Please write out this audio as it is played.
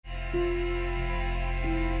You're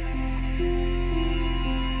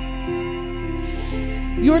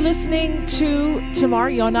listening to Tamar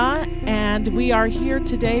Yonah, and we are here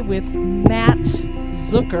today with Matt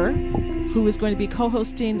Zucker, who is going to be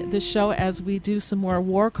co-hosting the show as we do some more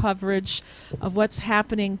war coverage of what's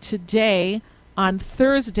happening today on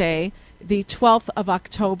Thursday, the 12th of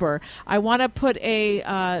October. I want to put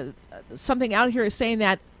something out here saying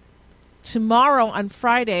that tomorrow on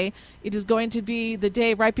Friday, it is going to be the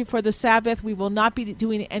day right before the Sabbath. We will not be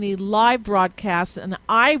doing any live broadcasts, and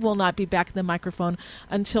I will not be back in the microphone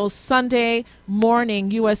until Sunday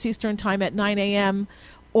morning, U.S. Eastern Time at 9 a.m.,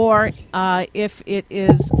 or if it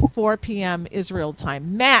is 4 p.m. Israel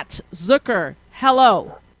time. Matt Zucker,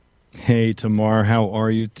 hello. Hey, Tamar, how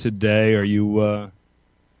are you today? Are you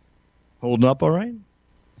holding up all right?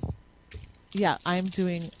 Yeah, I'm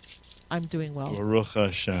doing well, Baruch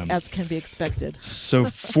Hashem, as can be expected. So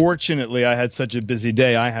fortunately, I had such a busy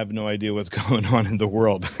day, I have no idea what's going on in the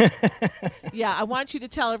world. Yeah, I want you to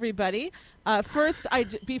tell everybody. First,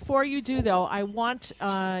 before you do, though, I want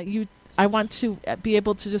to be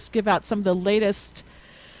able to just give out some of the latest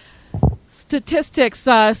statistics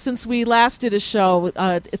since we last did a show.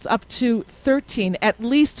 It's up to at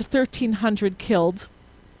least 1,300 killed,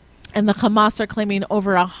 and the Hamas are claiming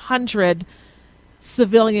over 100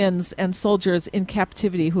 civilians and soldiers in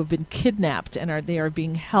captivity who have been kidnapped and they are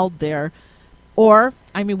being held there, or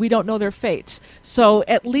we don't know their fate. So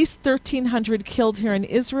at least 1,300 killed here in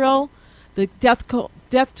Israel. The death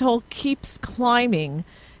toll keeps climbing,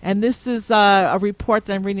 and this is a report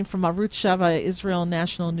that I'm reading from Arutz Sheva,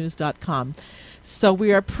 IsraelNationalNews.com. So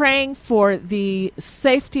we are praying for the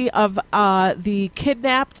safety of the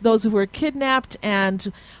kidnapped, those who were kidnapped,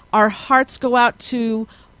 and our hearts go out to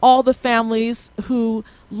all the families who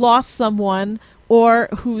lost someone or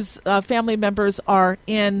whose family members are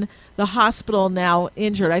in the hospital now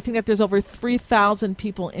injured. I think that there's over 3,000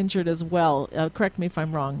 people injured as well. Correct me if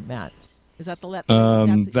I'm wrong, Matt. Is that the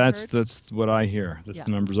stats that's what I hear. That's the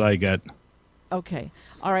numbers I get. Okay.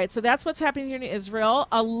 All right. So that's what's happening here in Israel.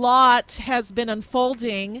 A lot has been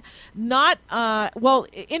unfolding.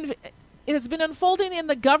 It has been unfolding in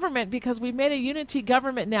the government because we've made a unity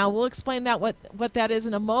government now. We'll explain that what that is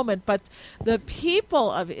in a moment. But the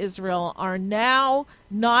people of Israel are now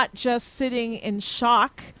not just sitting in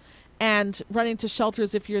shock and running to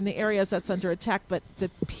shelters if you're in the areas that's under attack, but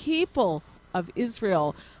the people of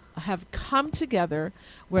Israel have come together,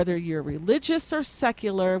 whether you're religious or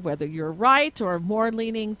secular, whether you're right or more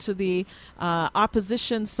leaning to the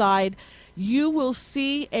opposition side. You will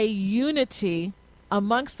see a unity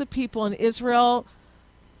amongst the people in Israel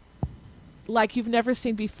like you've never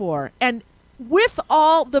seen before. And with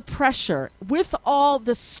all the pressure, with all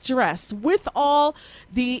the stress, with all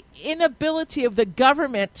the inability of the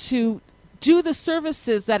government to do the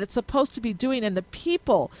services that it's supposed to be doing, and the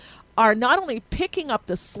people are not only picking up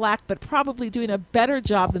the slack, but probably doing a better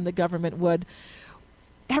job than the government would,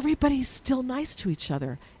 everybody's still nice to each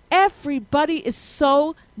other. Everybody is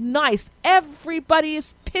so nice. Everybody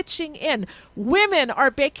is pitching in. Women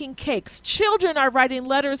are baking cakes. Children are writing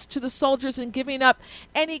letters to the soldiers and giving up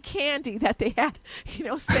any candy that they had,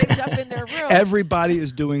 saved up in their room. Everybody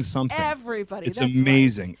is doing something. Everybody. It's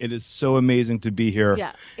amazing. Right. It is so amazing to be here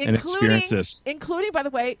and experience this. Including, by the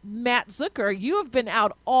way, Matt Zucker. You have been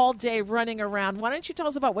out all day running around. Why don't you tell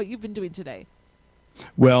us about what you've been doing today?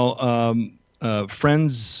 Well,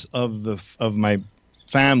 friends of my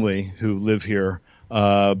family who live here,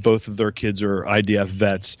 both of their kids are IDF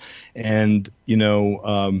vets, and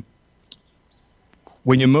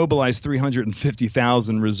when you mobilize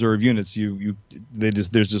 350,000 reserve units,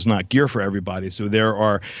 there's just not gear for everybody. So there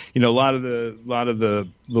are, a lot of the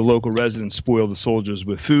local residents spoil the soldiers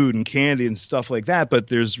with food and candy and stuff like that, but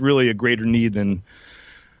there's really a greater need than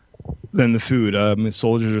the food.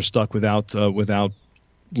 Soldiers are stuck without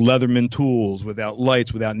Leatherman tools, without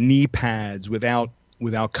lights, without knee pads, without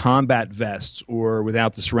combat vests, or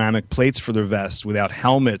without the ceramic plates for their vests, without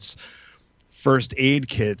helmets, first aid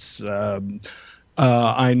kits.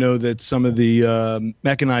 I know that some of the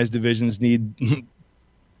mechanized divisions need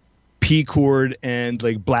P-cord and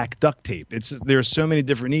black duct tape. There are so many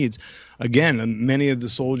different needs. Again, many of the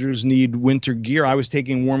soldiers need winter gear. I was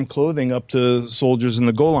taking warm clothing up to soldiers in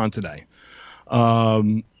the Golan today.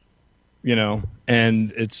 And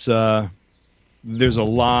it's there's a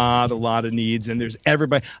lot of needs, and there's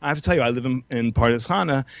everybody. I have to tell you, I live in Pardes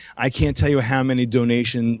Chana. I can't tell you how many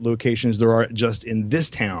donation locations there are just in this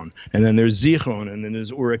town. And then there's Zichron, and then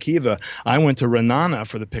there's Ur Akiva. I went to Renana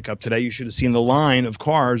for the pickup today. You should have seen the line of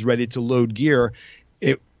cars ready to load gear.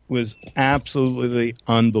 It was absolutely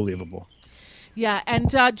unbelievable. Yeah, and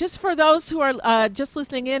just for those who are just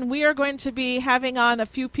listening in, we are going to be having on a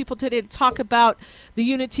few people today to talk about the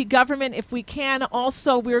unity government, if we can.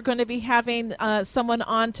 Also, we're going to be having someone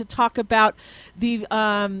on to talk about the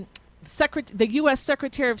U.S.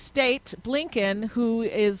 Secretary of State, Blinken, who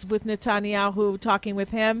is with Netanyahu, talking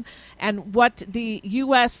with him, and what the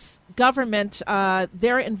U.S. government,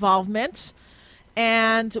 their involvement.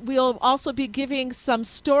 And we'll also be giving some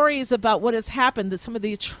stories about what has happened, some of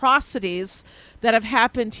the atrocities that have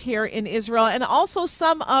happened here in Israel, and also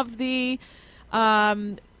some of the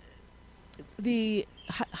hanchayot,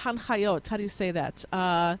 how do you say that?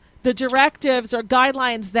 The directives or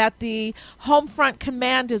guidelines that the Home Front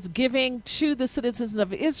Command is giving to the citizens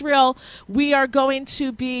of Israel. We are going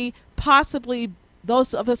to be possibly,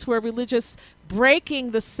 those of us who are religious,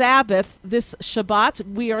 breaking the Sabbath this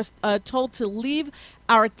Shabbat. We are told to leave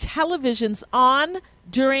our televisions on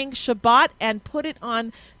during Shabbat and put it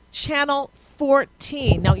on channel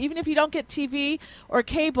 14. Now, even if you don't get TV or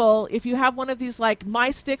cable, if you have one of these like My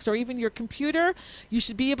Sticks or even your computer, you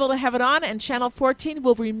should be able to have it on, and channel 14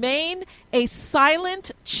 will remain a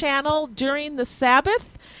silent channel during the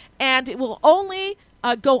Sabbath, and it will only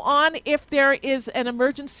go on if there is an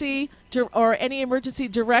emergency or any emergency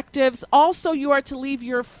directives. Also, you are to leave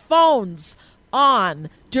your phones on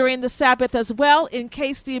during the Sabbath as well, in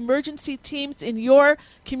case the emergency teams in your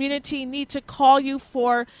community need to call you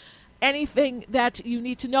for anything that you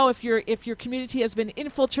need to know. If your community has been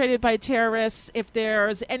infiltrated by terrorists, if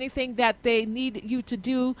there's anything that they need you to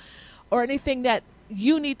do, or anything that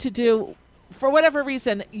you need to do, for whatever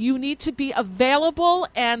reason, you need to be available.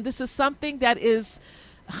 And this is something that is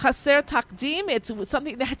chaser takdim. It's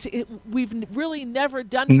something that we've really never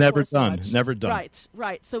done before. Never done.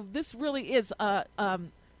 Right. So this really is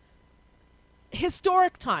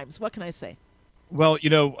historic times. What can I say? Well,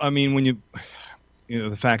 I mean, when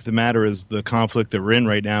the fact of the matter is the conflict that we're in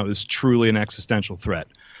right now is truly an existential threat,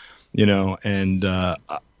 and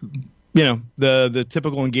the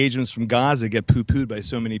typical engagements from Gaza get poo-pooed by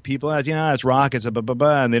so many people as, it's rockets, blah, blah,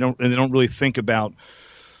 blah, and they don't really think about,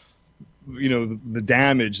 the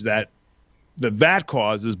damage that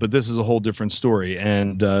causes. But this is a whole different story,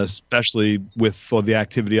 and especially with all the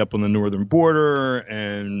activity up on the northern border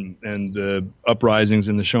and the uprisings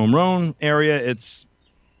in the Shomron area, it's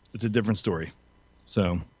a different story.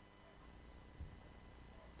 So.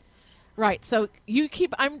 Right. So you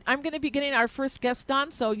keep. I'm going to be getting our first guest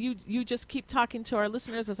on. So you just keep talking to our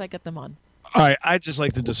listeners as I get them on. All right. I'd just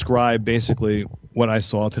like to describe basically what I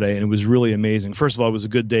saw today, and it was really amazing. First of all, it was a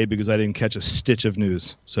good day because I didn't catch a stitch of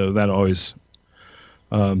news, so that always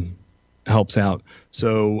helps out.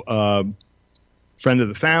 So, friend of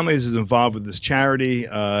the family's is involved with this charity.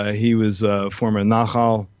 He was a former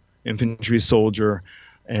Nachal infantry soldier,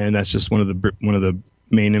 and that's just one of the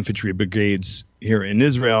main infantry brigades here in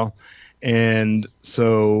Israel. And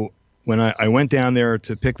so when I went down there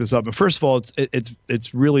to pick this up, and first of all,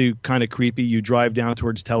 it's really kind of creepy. You drive down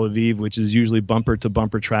towards Tel Aviv, which is usually bumper to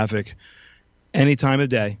bumper traffic any time of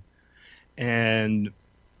day, and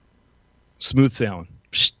smooth sailing.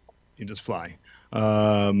 You just fly.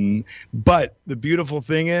 But the beautiful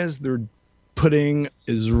thing is they're putting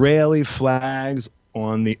Israeli flags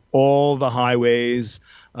on all the highways.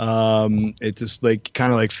 It just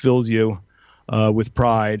kind of fills you with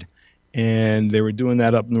pride. And they were doing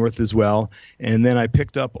that up north as well. And then I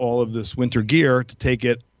picked up all of this winter gear to take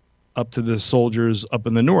it up to the soldiers up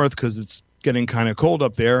in the north, because it's getting kind of cold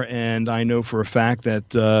up there. And I know for a fact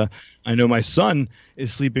that I know my son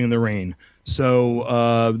is sleeping in the rain.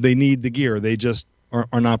 So they need the gear. They just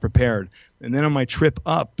are not prepared. And then on my trip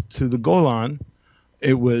up to the Golan,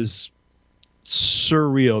 it was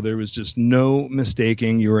surreal. There was just no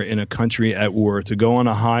mistaking you were in a country at war. To go on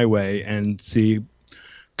a highway and see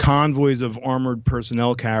convoys of armored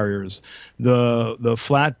personnel carriers, the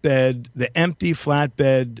empty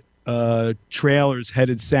flatbed trailers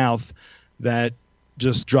headed south that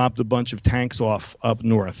just dropped a bunch of tanks off up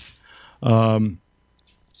north. It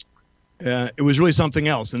was really something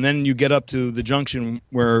else. And then you get up to the junction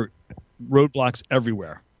where roadblocks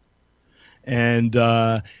everywhere. And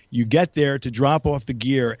you get there to drop off the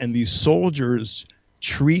gear, and these soldiers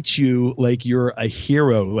treat you like you're a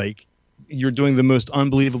hero, like you're doing the most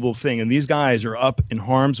unbelievable thing. And these guys are up in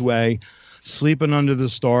harm's way, sleeping under the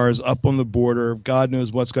stars, up on the border. God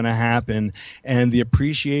knows what's going to happen. And the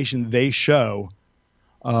appreciation they show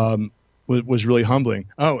was really humbling.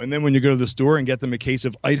 Oh, and then when you go to the store and get them a case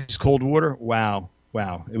of ice cold water, wow.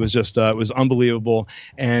 It was just it was unbelievable.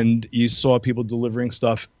 And you saw people delivering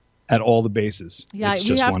stuff at all the bases. Yeah, it's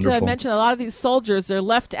we have wonderful. to mention a lot of these soldiers, they're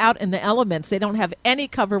left out in the elements. They don't have any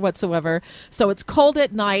cover whatsoever. So it's cold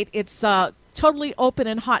at night. It's totally open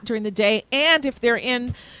and hot during the day, and if they're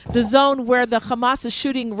in the zone where the Hamas is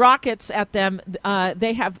shooting rockets at them,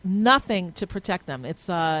 they have nothing to protect them.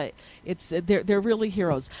 They're really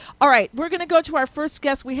heroes. All right, we're going to go to our first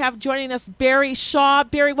guest. We have joining us Barry Shaw.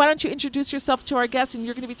 Barry, why don't you introduce yourself to our guest, and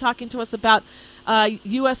you're going to be talking to us about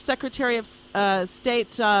U.S. Secretary of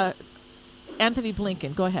State Anthony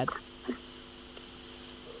Blinken. Go ahead.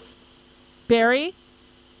 Barry?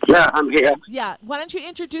 Yeah, I'm here. Yeah. Why don't you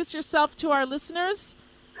introduce yourself to our listeners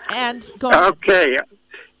and go ahead. Okay.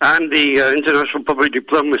 I'm the International Public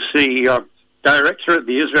Diplomacy Director at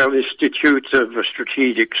the Israel Institute of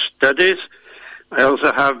Strategic Studies. I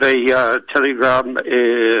also have a Telegram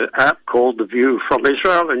app called The View from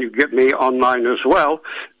Israel, and you get me online as well.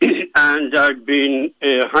 And I've been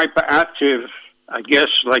hyperactive, I guess,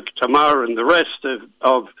 like Tamar and the rest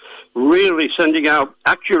of really sending out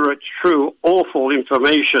accurate, true, awful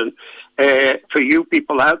information for you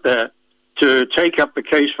people out there to take up the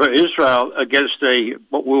case for Israel against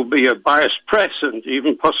what will be a biased press and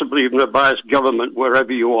even possibly even a biased government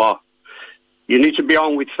wherever you are. You need to be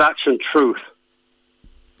on with facts and truth.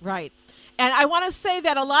 Right. And I want to say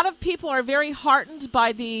that a lot of people are very heartened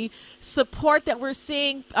by the support that we're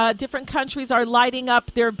seeing. Different countries are lighting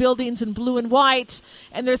up their buildings in blue and white,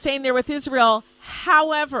 and they're saying they're with Israel.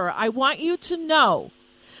 However, I want you to know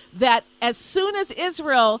that as soon as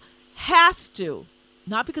Israel has to,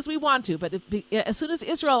 not because we want to, but as soon as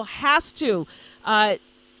Israel has to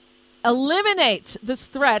eliminate this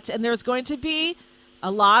threat, and there's going to be a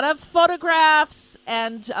lot of photographs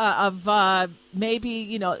and of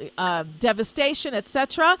maybe, devastation,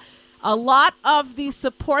 etc. A lot of the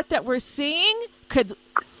support that we're seeing could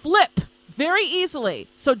flip very easily.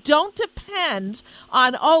 So don't depend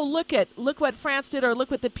on, look what France did or look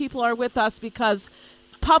what the people are with us, because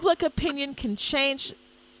public opinion can change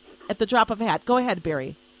at the drop of a hat. Go ahead,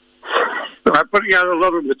 Barry. Well, I'm putting out a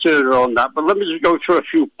lot of material on that, but let me just go through a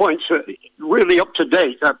few points really up to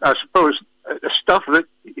date, I suppose. Stuff that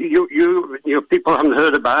you people haven't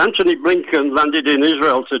heard about. Anthony Blinken landed in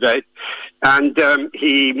Israel today, and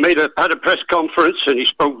he had a press conference, and he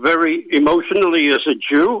spoke very emotionally as a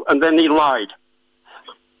Jew, and then he lied.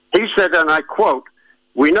 He said, and I quote,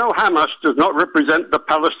 "We know Hamas does not represent the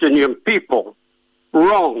Palestinian people."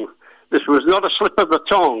 Wrong. This was not a slip of the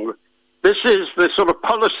tongue. This is the sort of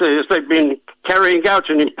policies they've been carrying out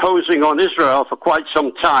and imposing on Israel for quite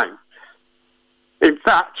some time. In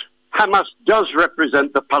fact, Hamas does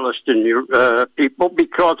represent the Palestinian people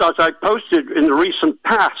because, as I posted in the recent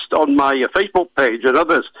past on my Facebook page and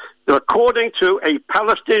others, that according to a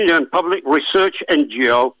Palestinian public research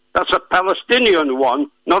NGO, that's a Palestinian one,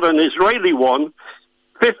 not an Israeli one,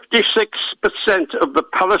 56% of the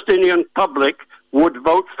Palestinian public would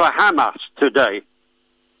vote for Hamas today.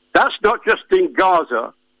 That's not just in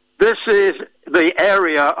Gaza. This is the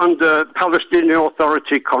area under Palestinian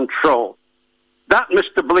Authority control. That,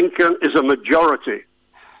 Mr. Blinken, is a majority.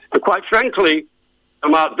 And quite frankly,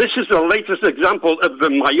 this is the latest example of the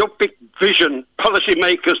myopic vision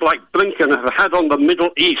policymakers like Blinken have had on the Middle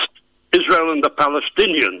East, Israel and the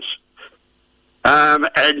Palestinians.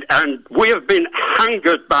 And we have been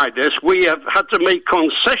angered by this. We have had to make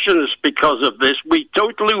concessions because of this. We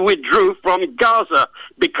totally withdrew from Gaza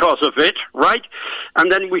because of it, right?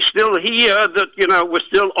 And then we still hear that, we're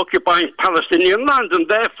still occupying Palestinian land, and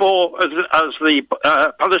therefore, as the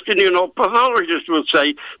Palestinian authorities will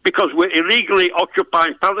say, because we're illegally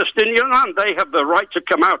occupying Palestinian land, they have the right to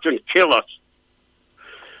come out and kill us.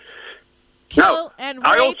 Kill and rape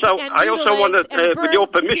I also want to, with your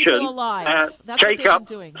permission, take up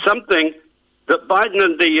something that Biden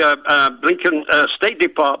and the Blinken State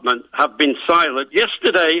Department have been silent.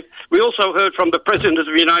 Yesterday, we also heard from the President of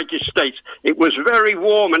the United States. It was very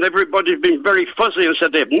warm, and everybody's been very fuzzy and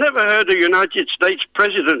said they've never heard a United States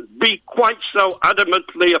President be quite so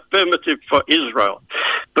adamantly affirmative for Israel.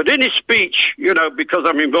 But in his speech, because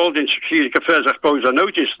I'm involved in strategic affairs, I suppose I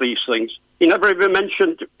noticed these things. He never even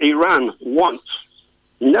mentioned Iran once.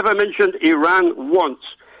 Never mentioned Iran once.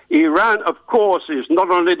 Iran, of course, is not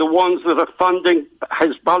only the ones that are funding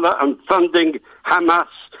Hezbollah and funding Hamas,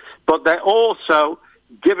 but they're also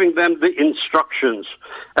giving them the instructions.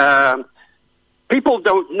 People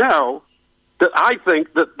don't know that I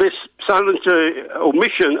think that this silent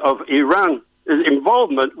omission of Iran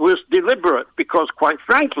involvement was deliberate because, quite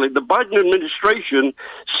frankly, the Biden administration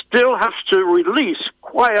still has to release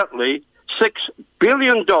quietly $6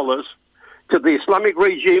 billion to the Islamic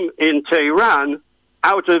regime in Tehran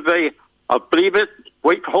out of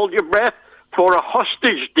hold your breath, for a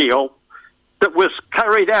hostage deal that was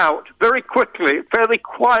carried out very quickly, fairly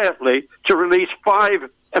quietly, to release 5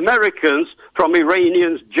 Americans from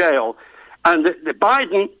Iranian's jail. And the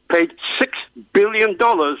Biden paid $6 billion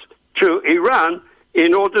to Iran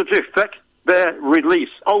in order to effect their release.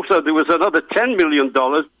 Also, there was another $10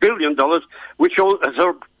 billion, which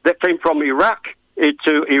that came from Iraq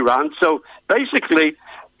to Iran. So basically,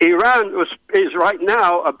 Iran is right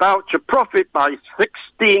now about to profit by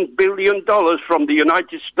 $16 billion from the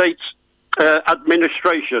United States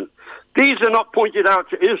administration. These are not pointed out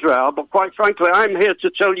to Israel, but quite frankly, I'm here to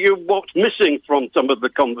tell you what's missing from some of the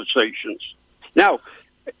conversations. Now,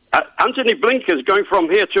 Anthony Blinken is going from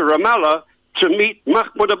here to Ramallah to meet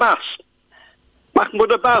Mahmoud Abbas.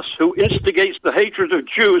 Mahmoud Abbas, who instigates the hatred of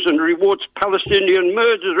Jews and rewards Palestinian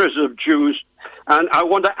murderers of Jews. And I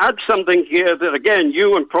want to add something here that, again,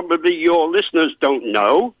 you and probably your listeners don't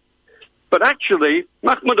know. But actually,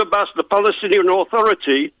 Mahmoud Abbas, the Palestinian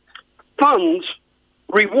Authority, funds,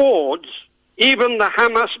 rewards even the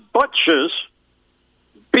Hamas butchers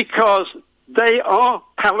because they are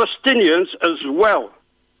Palestinians as well.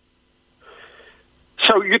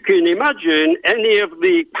 So you can imagine any of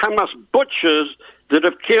the Hamas butchers that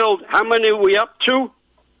have killed, how many are we up to?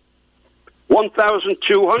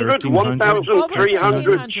 1,200,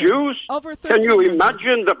 1,300 Jews? Can you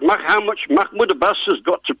imagine how much Mahmoud Abbas has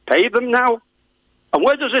got to pay them now? And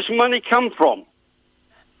where does this money come from?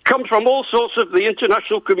 Comes from all sorts of the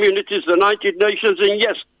international communities, the United Nations, and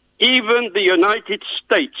yes, even the United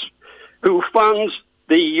States, who funds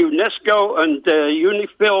the UNESCO and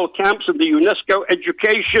UNIFIL camps and the UNESCO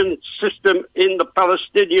education system in the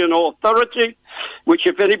Palestinian Authority, which,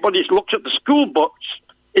 if anybody's looked at the school books,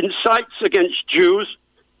 incites against Jews,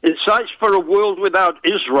 incites for a world without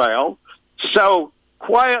Israel. So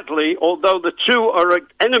quietly, although the two are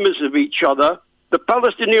enemies of each other, the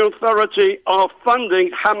Palestinian Authority are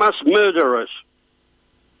funding Hamas murderers.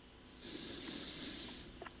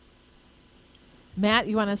 Matt,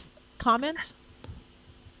 you want to comment?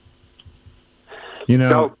 You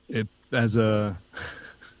know, as an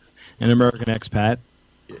American expat,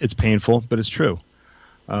 it's painful, but it's true.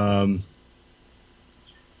 I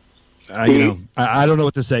don't know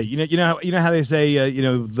what to say. You know how they say,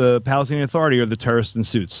 the Palestinian Authority are the terrorists in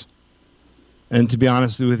suits. And to be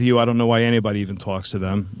honest with you, I don't know why anybody even talks to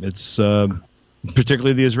them. It's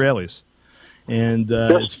particularly the Israelis. And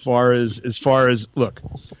as far as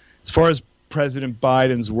President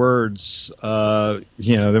Biden's words,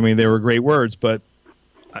 they were great words, but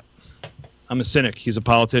I'm a cynic. He's a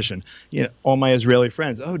politician. All my Israeli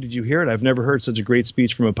friends, oh, did you hear it? I've never heard such a great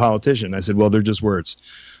speech from a politician. I said, well, they're just words.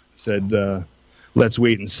 I said, let's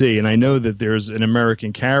wait and see. And I know that there's an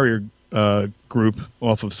American carrier group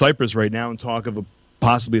off of Cyprus right now and talk of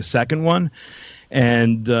possibly a second one.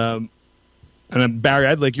 And Barry,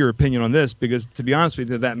 I'd like your opinion on this, because to be honest with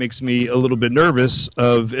you, that makes me a little bit nervous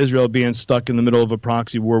of Israel being stuck in the middle of a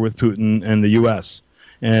proxy war with Putin and the U.S.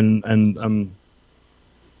 And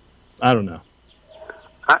I don't know.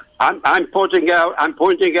 I'm pointing out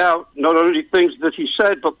not only things that he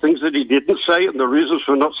said, but things that he didn't say and the reasons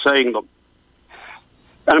for not saying them.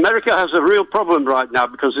 And America has a real problem right now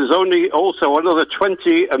because there's only also another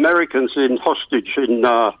 20 Americans in hostage,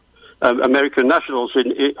 American nationals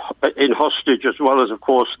in hostage, as well as, of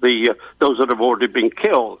course, those that have already been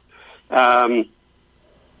killed.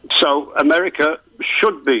 So America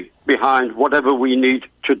should be behind whatever we need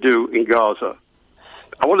to do in Gaza.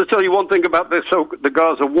 I want to tell you one thing about the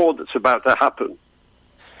Gaza war that's about to happen.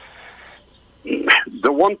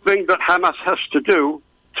 The one thing that Hamas has to do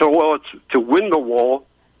to win the war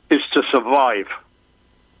is to survive.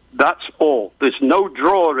 That's all. There's no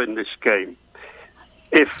draw in this game.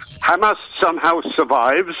 If Hamas somehow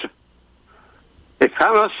survives, they've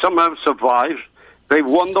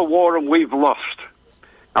won the war and we've lost.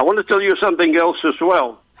 I want to tell you something else as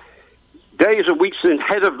well. Days and weeks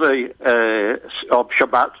ahead of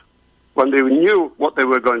Shabbat, when they knew what they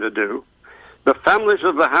were going to do, the families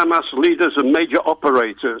of the Hamas leaders and major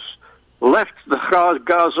operators left the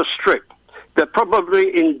Gaza Strip. They're probably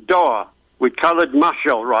in Doha with Khaled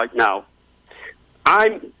Mashal right now.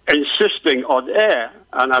 I'm insisting on air,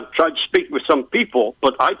 and I've tried to speak with some people,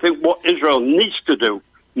 but I think what Israel needs to do,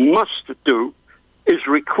 must do, is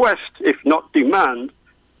request, if not demand,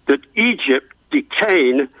 that Egypt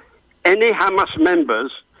detain any Hamas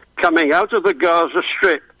members coming out of the Gaza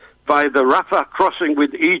Strip by the Rafah crossing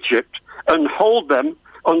with Egypt and hold them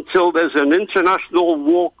until there's an international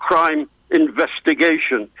war crime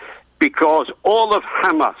investigation. Because all of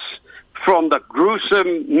Hamas, from the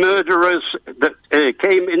gruesome murderers that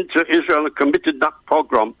came into Israel and committed that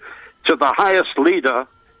pogrom, to the highest leader,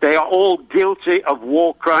 they are all guilty of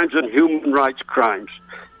war crimes and human rights crimes.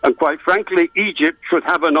 And quite frankly, Egypt should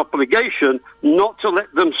have an obligation not to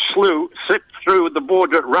let them slip through the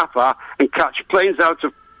border at Rafah and catch planes out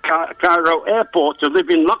of Cairo airport to live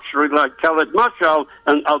in luxury like Khaled Mashal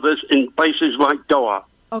and others in places like Doha.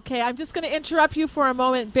 Okay, I'm just going to interrupt you for a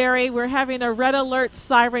moment, Barry. We're having a red alert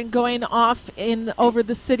siren going off over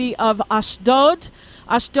the city of Ashdod.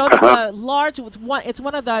 Ashdod is a large. It's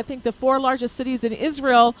one of the, I think, the 4 largest cities in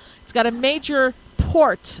Israel. It's got a major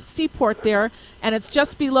seaport there, and it's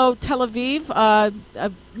just below Tel Aviv,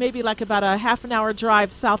 maybe like about a half an hour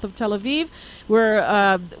drive south of Tel Aviv.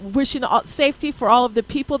 We're wishing safety for all of the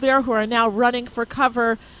people there who are now running for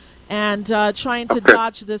cover and trying to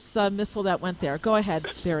dodge this missile that went there. Go ahead,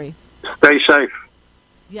 Barry. Stay safe.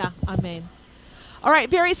 Yeah, amen. All right,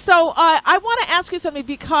 Barry, so I want to ask you something,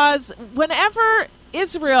 because whenever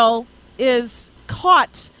Israel is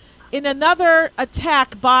caught in another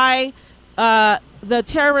attack by the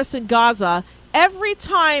terrorists in Gaza, every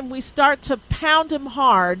time we start to pound them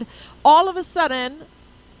hard, all of a sudden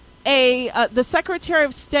the Secretary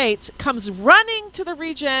of State comes running to the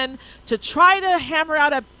region to try to hammer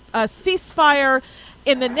out a ceasefire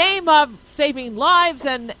in the name of saving lives,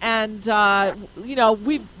 and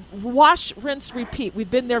we wash, rinse, repeat.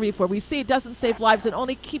 We've been there before. We see it doesn't save lives. It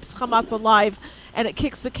only keeps Hamas alive, and it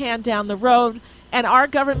kicks the can down the road. And our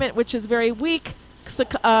government, which is very weak,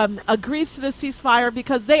 agrees to the ceasefire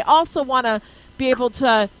because they also want to be able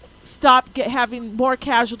to stop having more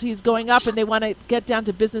casualties going up, and they want to get down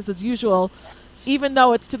to business as usual, even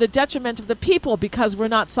though it's to the detriment of the people because we're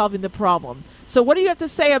not solving the problem. So what do you have to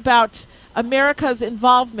say about America's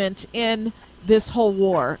involvement in this whole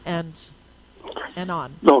war and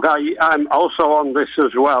on? Look, I'm also on this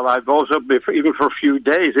as well. I've also been, even for a few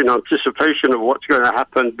days, in anticipation of what's going to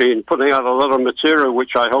happen, been putting out a lot of material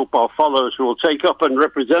which I hope our followers will take up and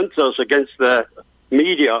represent us against their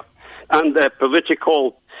media and their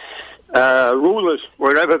political rulers,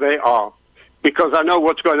 wherever they are, because I know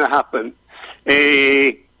what's going to happen.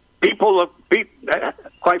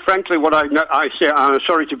 Quite frankly, what I say, I'm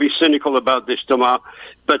sorry to be cynical about this, Tamar,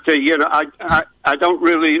 but I don't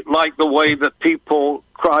really like the way that people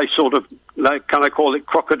cry, sort of, like, can I call it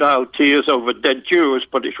crocodile tears over dead Jews,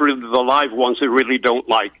 but it's really the live ones they really don't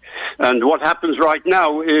like. And what happens right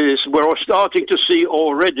now is we're starting to see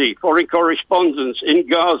already foreign correspondents in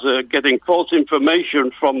Gaza getting false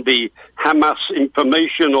information from the Hamas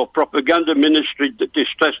information or propaganda ministry that is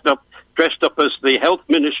dressed up as the health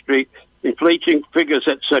ministry, inflating figures,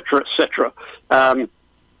 etc., etc.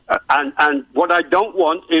 And what I don't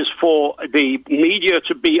want is for the media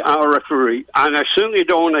to be our referee. And I certainly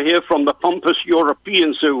don't want to hear from the pompous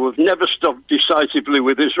Europeans who have never stopped decisively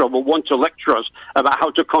with Israel but want to lecture us about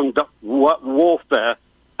how to conduct warfare.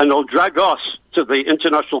 And they'll drag us to the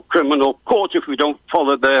International Criminal Court if we don't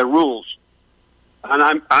follow their rules.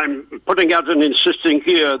 And I'm putting out and insisting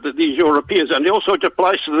here that these Europeans, and also it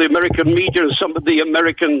applies to the American media and some of the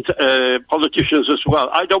American politicians as well,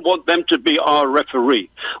 I don't want them to be our referee.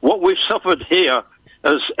 What we've suffered here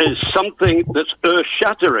as something that's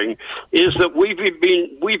earth-shattering is that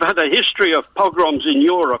we've had a history of pogroms in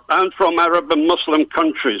Europe and from Arab and Muslim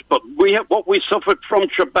countries, but what we suffered from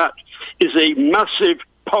Shabbat is a massive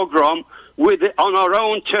pogrom on our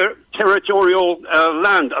own territorial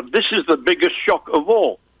land. This is the biggest shock of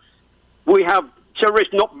all. We have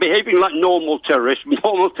terrorists not behaving like normal terrorists.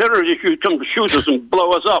 Normal terrorists should come to shoot us and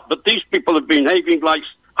blow us up, but these people have been behaving like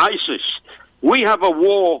ISIS. We have a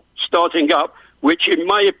war starting up, which in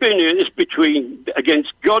my opinion is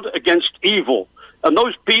against God, against evil. And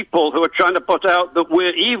those people who are trying to put out that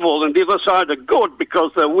we're evil and the other side are good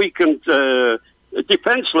because they're weak and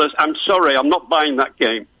defenseless, I'm sorry, I'm not buying that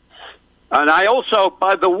game. And I also,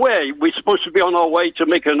 by the way, we're supposed to be on our way to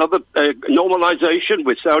make another normalization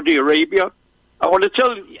with Saudi Arabia. I want to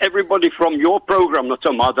tell everybody from your program,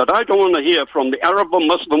 Tamar, that I don't want to hear from the Arab or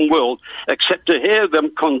Muslim world except to hear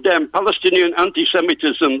them condemn Palestinian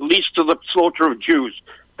anti-Semitism leads to the slaughter of Jews.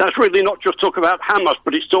 That's really not just talk about Hamas,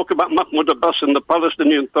 but it's talk about Mahmoud Abbas and the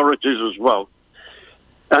Palestinian authorities as well.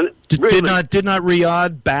 And did not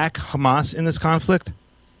Riyadh back Hamas in this conflict?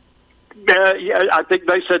 Yeah, I think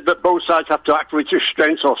they said that both sides have to act with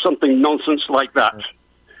restraints or something nonsense like that.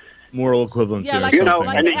 Moral equivalency. Yeah, like,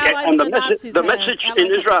 the message in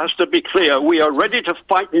Israel has to be clear. We are ready to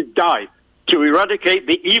fight and die to eradicate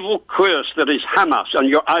the evil curse that is Hamas, and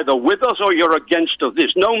you're either with us or you're against us.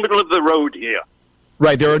 There's no middle of the road here.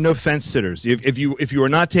 Right, there are no fence sitters. If you are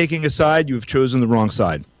not taking a side, you've chosen the wrong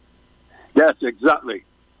side. Yes, exactly.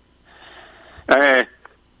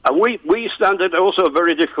 We stand at also a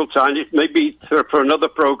very difficult time. It may be for another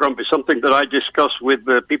program, but something that I discuss with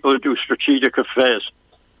the people who do strategic affairs.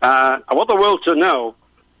 I want the world to know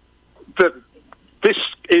that this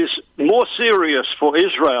is more serious for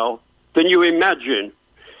Israel than you imagine,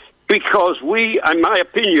 because we, in my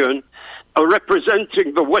opinion, are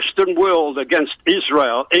representing the Western world against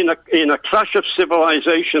Israel in a clash of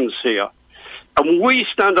civilizations here. And we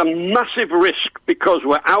stand a massive risk because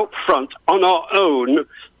we're out front on our own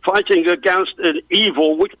fighting against an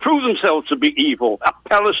evil which proved themselves to be evil, a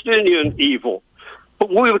Palestinian evil. But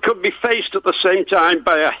we could be faced at the same time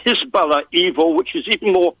by a Hezbollah evil which is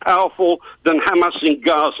even more powerful than Hamas in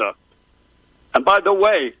Gaza. And by the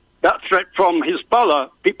way, that threat from Hezbollah,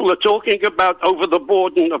 people are talking about over the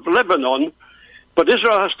border of Lebanon, but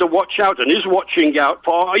Israel has to watch out and is watching out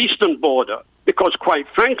for our eastern border because, quite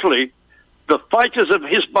frankly, the fighters of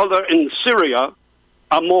Hezbollah in Syria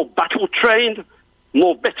are more battle-trained,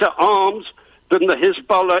 more better armed than the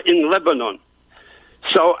Hezbollah in Lebanon.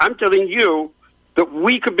 So I'm telling you that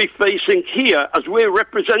we could be facing here, as we're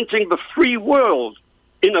representing the free world,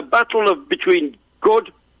 in a battle between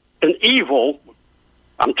good and evil.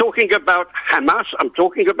 I'm talking about Hamas, I'm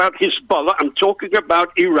talking about Hezbollah, I'm talking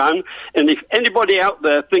about Iran, and if anybody out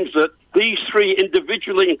there thinks that these three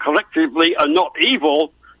individually and collectively are not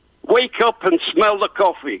evil, wake up and smell the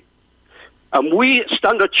coffee. And we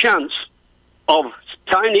stand a chance of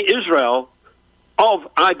tiny Israel of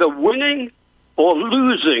either winning or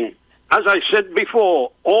losing. As I said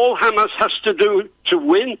before, all Hamas has to do to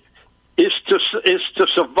win is to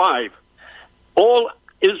survive. All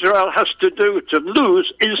Israel has to do to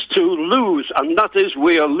lose is to lose, and that is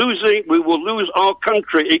we are losing, we will lose our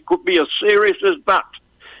country. It could be as serious as that.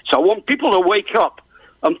 So I want people to wake up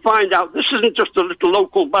and find out this isn't just a little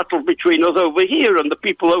local battle between us over here and the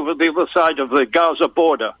people over the other side of the Gaza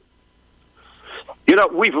border. You know,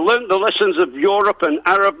 we've learned the lessons of Europe and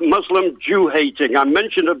Arab, Muslim, Jew hating. I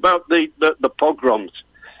mentioned about the pogroms.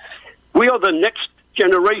 We are the next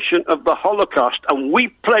generation of the Holocaust, and we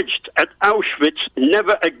pledged at Auschwitz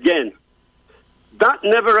never again. That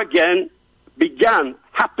never again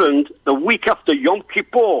happened the week after Yom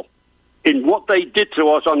Kippur in what they did to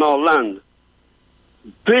us on our land.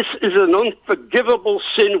 This is an unforgivable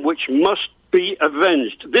sin which must be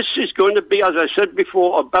avenged. This is going to be, as I said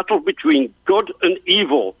before, a battle between good and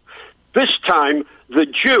evil. This time, the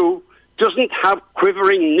Jew doesn't have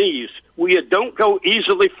quivering knees. We don't go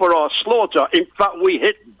easily for our slaughter. In fact, we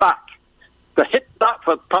hit back. To hit back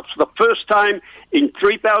for perhaps the first time in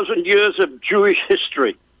 3,000 years of Jewish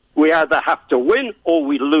history. We either have to win or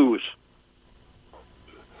we lose.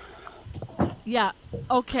 Yeah.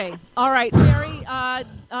 Okay. All right, Barry.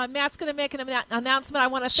 Matt's going to make an announcement. I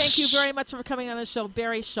want to thank you very much for coming on the show,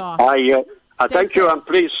 Barry Shaw. I thank you, and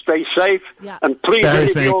please stay safe. Yeah. And please,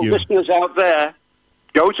 Barry, any of your listeners out there,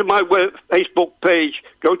 go to my Facebook page,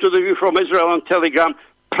 go to the View from Israel on Telegram.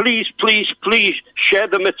 Please, please, please share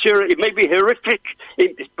the material. It may be horrific,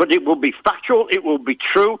 but it will be factual. It will be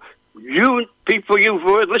true. You people, you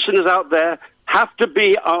listeners out there, have to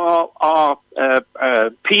be our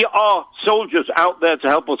PR soldiers out there to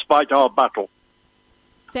help us fight our battle.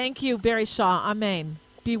 Thank you, Barry Shaw. Amen.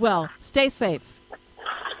 Be well. Stay safe.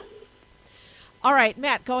 All right,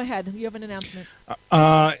 Matt, go ahead. You have an announcement.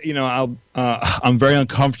 I'm very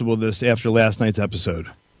uncomfortable with this after last night's episode.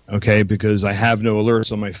 Okay, because I have no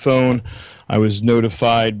alerts on my phone. I was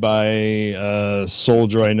notified by a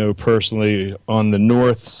soldier I know personally on the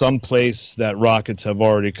north, someplace that rockets have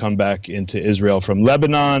already come back into Israel from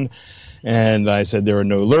Lebanon. And I said, there are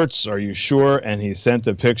no alerts. Are you sure? And he sent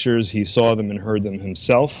the pictures. He saw them and heard them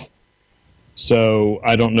himself. So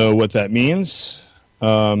I don't know what that means.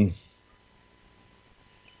 But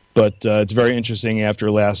it's very interesting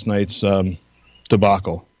after last night's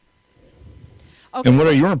debacle. Okay. And what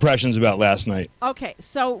are your impressions about last night? Okay,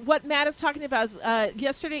 so what Matt is talking about is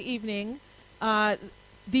yesterday evening,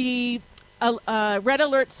 the red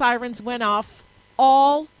alert sirens went off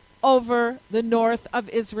all over the north of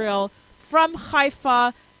Israel, from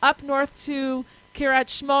Haifa up north to Kiryat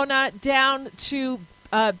Shmona, down to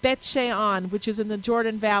Bet Shean, which is in the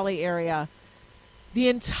Jordan Valley area. The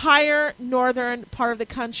entire northern part of the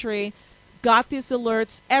country got these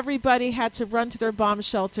alerts. Everybody had to run to their bomb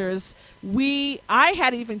shelters. I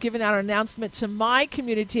had even given out an announcement to my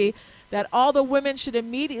community that all the women should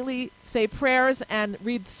immediately say prayers and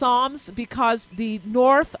read Psalms because the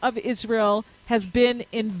north of Israel has been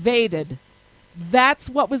invaded. That's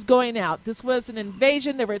what was going out. This was an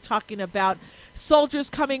invasion. They were talking about soldiers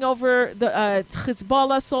coming over, the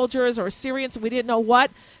Hezbollah soldiers or Syrians, we didn't know what,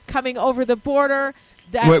 coming over the border.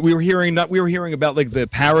 We were hearing about like the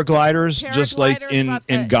paragliders just like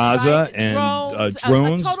in Gaza, right, and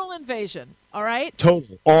drones. A total invasion, all right?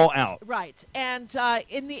 Total, all out. Right. And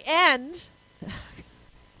in the end,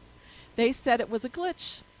 they said it was a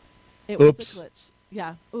glitch. It was Oops. a glitch.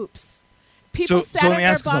 Yeah. Oops. People So sat let in me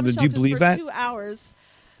their ask you bomb something. Do you shelters believe for that? 2 hours.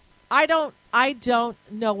 I don't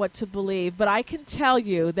know what to believe, but I can tell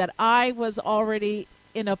you that I was already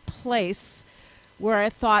in a place where I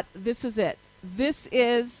thought, this is it. This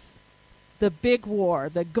is the big war,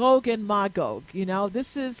 the Gog and Magog. You know,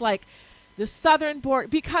 this is like the southern border,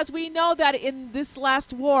 because we know that in this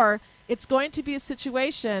last war, it's going to be a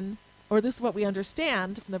situation, or this is what we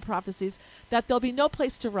understand from the prophecies, that there'll be no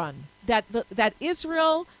place to run. That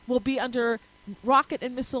Israel will be under rocket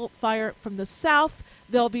and missile fire from the south.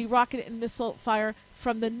 There'll be rocket and missile fire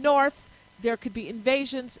from the north. There could be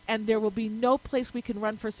invasions, and there will be no place we can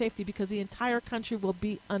run for safety because the entire country will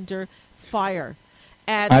be under fire.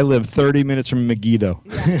 And I live 30 minutes from Megiddo.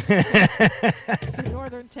 yeah, it's a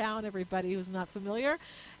northern town, everybody who's not familiar.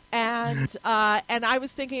 And I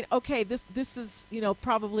was thinking, okay, this is,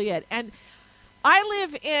 probably it. And I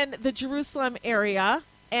live in the Jerusalem area,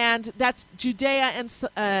 and that's Judea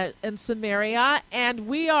and Samaria. And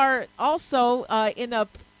we are also in a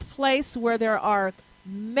place where there are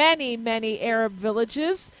many, many Arab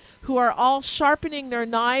villages who are all sharpening their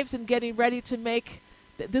knives and getting ready to make.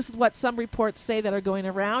 This is what some reports say that are going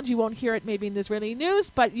around. You won't hear it maybe in the Israeli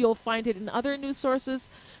news, but you'll find it in other news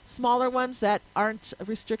sources, smaller ones that aren't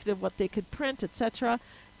restricted of what they could print, etc.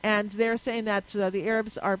 And they're saying that the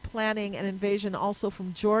Arabs are planning an invasion also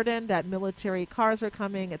from Jordan, that military cars are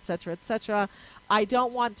coming, etc., etc. I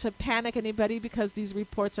don't want to panic anybody because these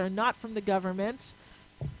reports are not from the government.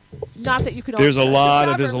 Not that you can. There's a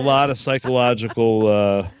lot of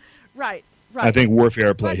psychological. Right. I think warfare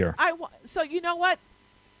at play here. So you know what?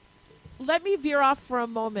 Let me veer off for a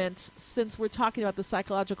moment, since we're talking about the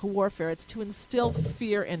psychological warfare. It's to instill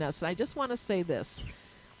fear in us. And I just want to say this.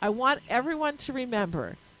 I want everyone to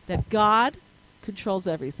remember that God controls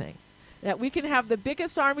everything. That we can have the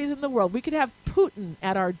biggest armies in the world. We could have Putin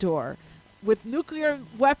at our door with nuclear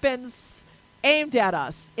weapons aimed at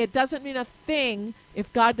us. It doesn't mean a thing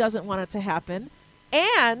if God doesn't want it to happen.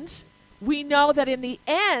 And we know that in the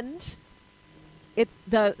end,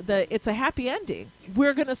 it's a happy ending.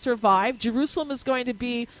 We're going to survive. Jerusalem is going to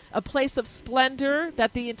be a place of splendor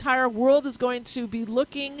that the entire world is going to be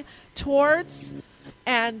looking towards.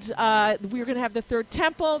 And we're going to have the third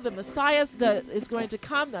temple. The Messiah is going to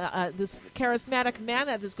come, this charismatic man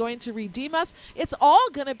that is going to redeem us. It's all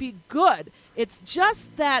going to be good. It's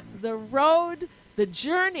just that the road, the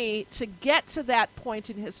journey to get to that point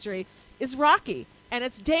in history is rocky, and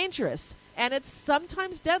it's dangerous. And it's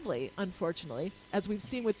sometimes deadly, unfortunately, as we've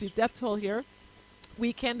seen with the death toll here.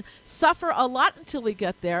 We can suffer a lot until we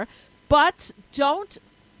get there, but don't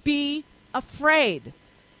be afraid.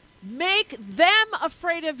 Make them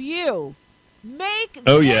afraid of you. Make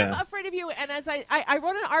them afraid of you. And as I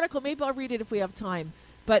wrote an article, maybe I'll read it if we have time.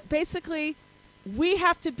 But basically, we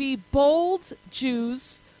have to be bold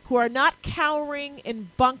Jews who are not cowering in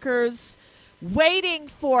bunkers, waiting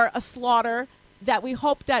for a slaughter, that we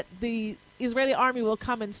hope that the Israeli army will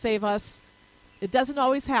come and save us. It doesn't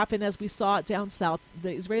always happen, as we saw it down south.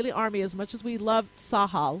 The Israeli army, as much as we love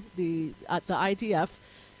Sahal, the IDF,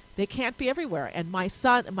 they can't be everywhere. And my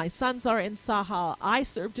sons are in Sahal. I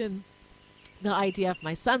served in the IDF.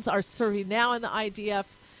 My sons are serving now in the IDF.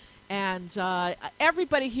 And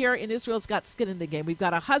everybody here in Israel's got skin in the game. We've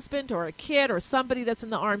got a husband or a kid or somebody that's in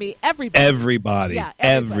the army. Everybody. Yeah,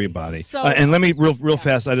 everybody. So, and let me real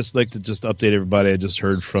fast. I just like to update everybody. I just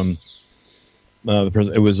heard from the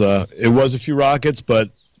president. It was a few rockets, but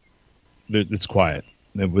it's quiet.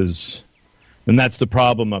 And that's the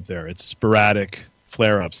problem up there. It's sporadic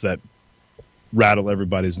flare-ups that rattle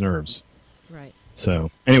everybody's nerves. Right. So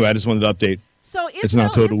anyway, I just wanted to update. So it's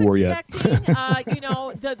not total war yet.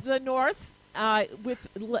 The north with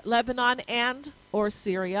Lebanon or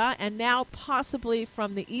Syria, and now possibly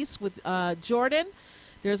from the east with Jordan.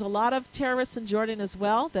 There's a lot of terrorists in Jordan as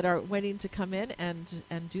well that are waiting to come in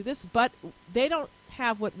and do this, but they don't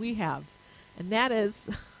have what we have, and that is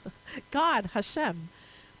God, Hashem.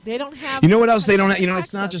 They don't have. You know what else they don't have?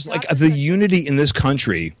 It's not just like the unity in this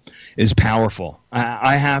country is powerful.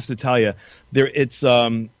 I have to tell you, they're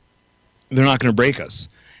not going to break us.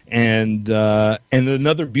 And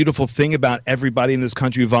another beautiful thing about everybody in this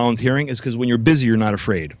country volunteering is because when you're busy, you're not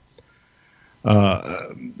afraid.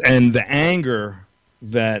 And the anger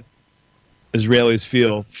that Israelis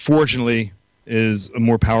feel, fortunately, is a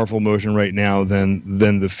more powerful emotion right now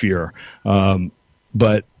than the fear.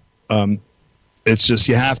 But it's just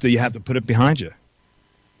you have to put it behind you.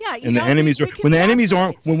 Yeah, and the enemies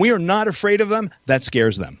when we are not afraid of them, that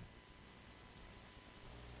scares them.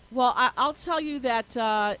 Well, I'll tell you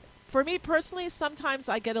that for me personally, sometimes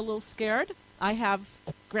I get a little scared. I have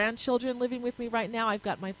grandchildren living with me right now. I've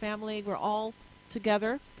got my family. We're all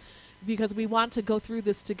together because we want to go through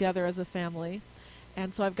this together as a family.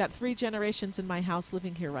 And so I've got 3 generations in my house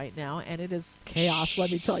living here right now, and it is chaos, let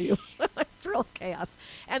me tell you. It's real chaos.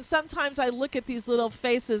 And sometimes I look at these little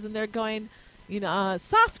faces, and they're going,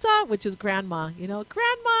 Safta, which is grandma,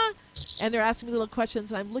 grandma. And they're asking me little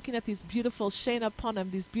questions, and I'm looking at these beautiful Shana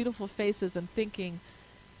Ponim, these beautiful faces, and thinking,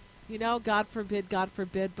 God forbid, God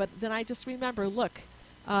forbid. But then I just remember, look,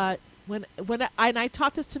 and I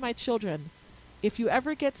taught this to my children, if you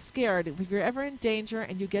ever get scared, if you're ever in danger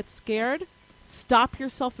and you get scared, stop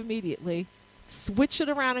yourself immediately, switch it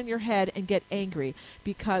around in your head, and get angry,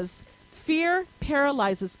 because fear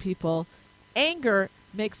paralyzes people. Anger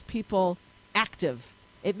makes people active.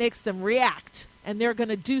 It makes them react, and they're going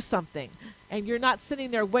to do something. And you're not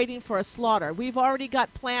sitting there waiting for a slaughter. We've already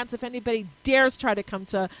got plans. If anybody dares try to come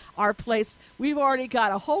to our place, we've already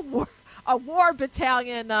got a whole war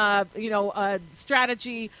battalion,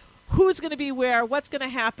 strategy. Who's going to be where? What's going to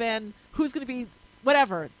happen? Who's going to be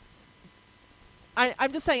whatever.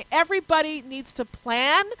 I'm just saying, everybody needs to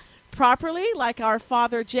plan properly, like our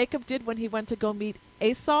father Jacob did when he went to go meet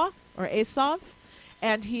Esau,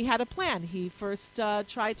 and he had a plan. He first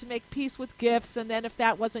tried to make peace with gifts, and then if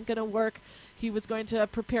that wasn't going to work, he was going to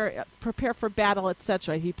prepare for battle,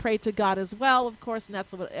 etc. He prayed to God as well, of course, and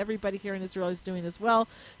that's what everybody here in Israel is doing as well.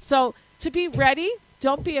 So to be ready,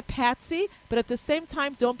 don't be a patsy, but at the same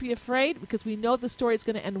time, don't be afraid, because we know the story is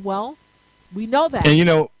going to end well. We know that.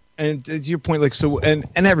 And and to your point,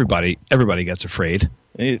 and everybody gets afraid.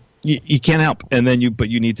 You can't help, but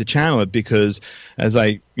you need to channel it, because as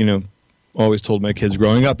I always told my kids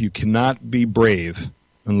growing up, you cannot be brave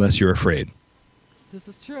unless you're afraid. This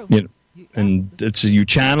is true. You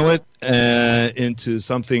channel it into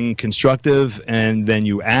something constructive, and then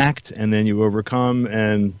you act, and then you overcome,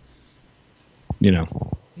 and and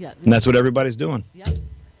that's what everybody's doing. Yep,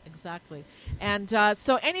 exactly. And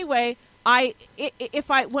so anyway, when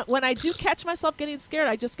I do catch myself getting scared,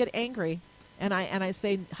 I just get angry, and I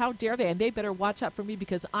say, how dare they? And they better watch out for me,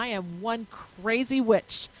 because I am one crazy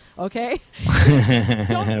witch. Okay,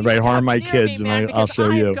 right? Harm my kids, man, and I'll show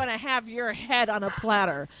you. I'm gonna have your head on a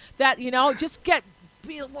platter. That just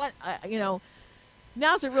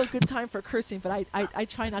Now's a real good time for cursing, but I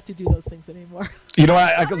try not to do those things anymore.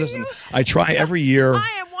 Listen. I try every year.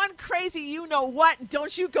 I am one crazy, what?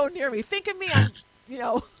 Don't you go near me. Think of me.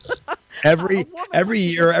 Every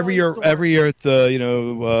year at the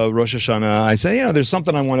Rosh Hashanah, I say, there's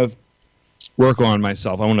something I want to work on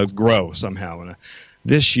myself. I want to grow somehow. And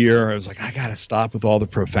this year, I was like, I got to stop with all the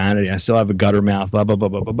profanity. I still have a gutter mouth, blah, blah, blah,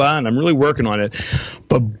 blah, blah, blah, and I'm really working on it.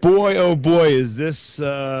 But boy, oh boy, is this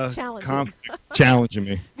challenging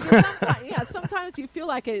me. Sometimes you feel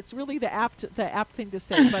like it's really the apt thing to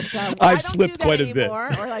say. But I've slipped quite a bit. Or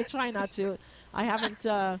I try not to. I haven't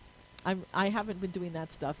been doing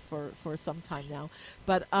that stuff for some time now.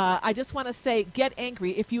 But I just want to say, get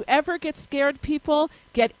angry. If you ever get scared, people,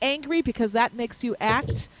 get angry, because that makes you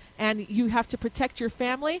act. And you have to protect your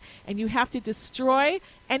family, and you have to destroy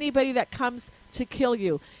anybody that comes to kill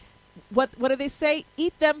you. What do they say?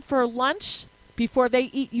 Eat them for lunch before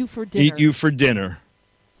they eat you for dinner. Eat you for dinner.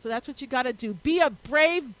 So that's what you got to do. Be a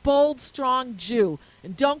brave, bold, strong Jew,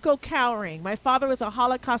 and don't go cowering. My father was a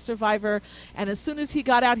Holocaust survivor, and as soon as he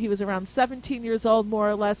got out, he was around 17 years old, more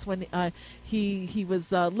or less, when he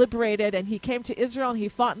was liberated, and he came to Israel, and he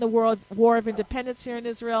fought in the War of Independence here in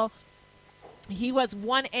Israel. He was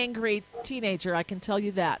one angry teenager, I can tell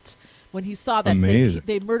you that. When he saw that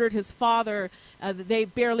they murdered his father, they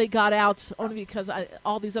barely got out, only because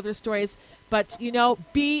all these other stories. But,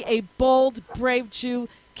 be a bold, brave Jew.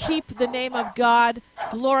 Keep the name of God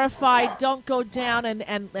glorified. Don't go down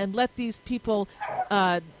and let these people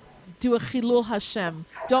do a Chilul Hashem.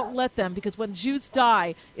 Don't let them, because when Jews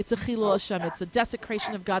die, it's a Chilul Hashem. It's a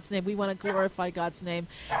desecration of God's name. We want to glorify God's name.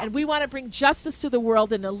 And we want to bring justice to the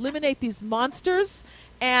world and eliminate these monsters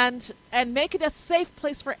and make it a safe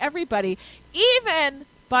place for everybody. Even,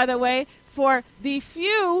 by the way, for the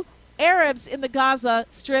few Arabs in the Gaza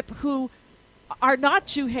Strip who are not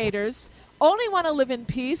Jew haters, only want to live in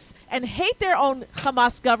peace and hate their own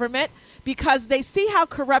Hamas government because they see how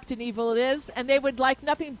corrupt and evil it is, and they would like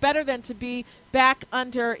nothing better than to be back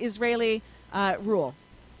under Israeli rule.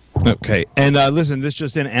 Okay. And listen, this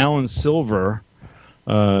just in, Alan Silver,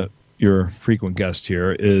 your frequent guest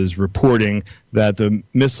here, is reporting that the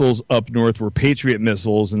missiles up north were Patriot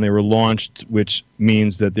missiles, and they were launched, which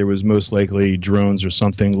means that there was most likely drones or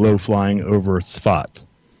something low flying over Tzfat.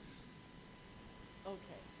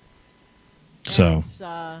 So,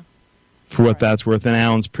 for what that's worth, and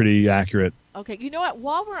Alan's pretty accurate Okay, you know what?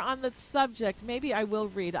 While we're on the subject, maybe I will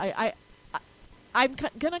read. I'm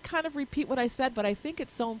going to kind of repeat what I said, but I think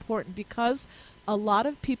it's so important because a lot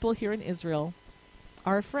of people here in Israel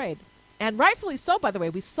are afraid. And rightfully so, by the way.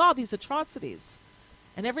 We saw these atrocities.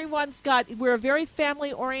 And we're a very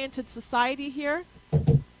family-oriented society here.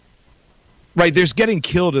 Right, there's getting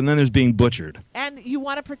killed and then there's being butchered. And you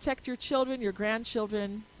want to protect your children, your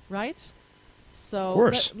grandchildren, right? So of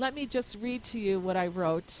course. Let me just read to you what I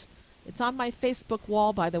wrote. It's on my Facebook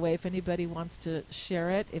wall, by the way, if anybody wants to share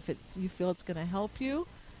it. If you feel it's going to help you,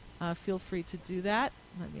 feel free to do that.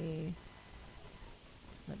 Let me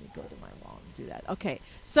go to my wall and do that. Okay,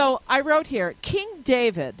 so I wrote here, King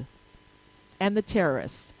David and the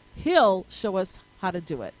terrorists. He'll show us how to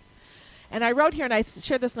do it. And I wrote here, and I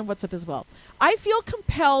shared this on WhatsApp as well. I feel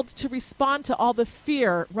compelled to respond to all the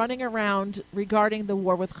fear running around regarding the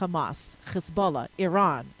war with Hamas, Hezbollah,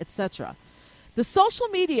 Iran, etc. The social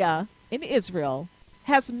media in Israel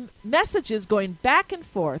has messages going back and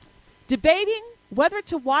forth, debating whether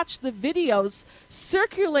to watch the videos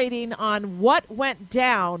circulating on what went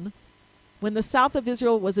down when the south of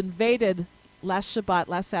Israel was invaded last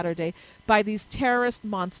Saturday, by these terrorist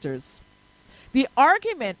monsters. The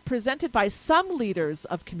argument presented by some leaders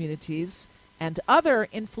of communities and other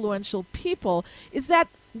influential people is that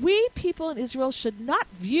we people in Israel should not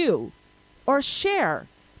view or share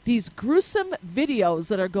these gruesome videos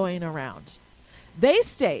that are going around. They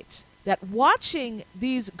state that watching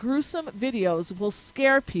these gruesome videos will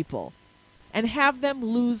scare people and have them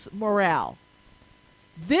lose morale.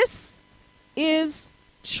 This is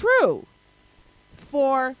true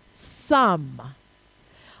for some.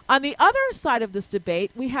 On the other side of this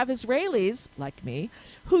debate, we have Israelis, like me,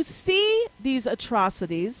 who see these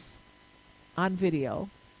atrocities on video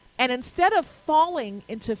and instead of falling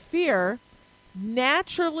into fear,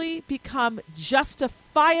 naturally become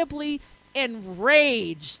justifiably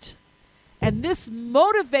enraged. And this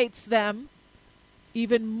motivates them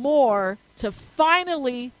even more to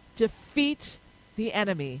finally defeat the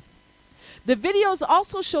enemy. The videos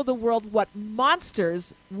also show the world what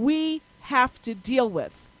monsters we have to deal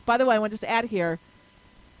with. By the way, I want to just add here,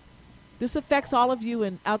 this affects all of you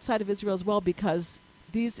and outside of Israel as well, because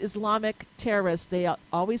these Islamic terrorists, they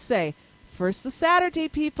always say, first the Saturday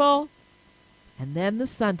people, and then the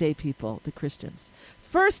Sunday people, the Christians.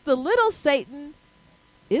 First the little Satan,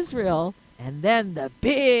 Israel, and then the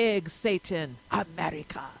big Satan,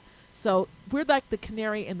 America. So we're like the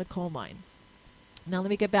canary in the coal mine. Now let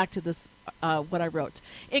me get back to this, what I wrote.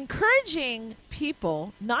 Encouraging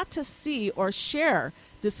people not to see or share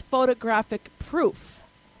this photographic proof,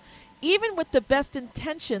 even with the best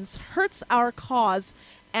intentions, hurts our cause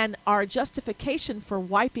and our justification for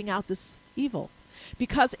wiping out this evil.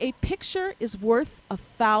 Because a picture is worth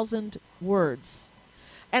 1,000 words.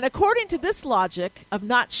 And according to this logic of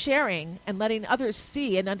not sharing and letting others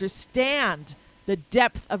see and understand the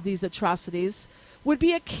depth of these atrocities would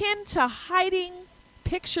be akin to hiding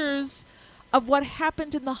pictures of what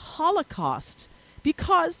happened in the Holocaust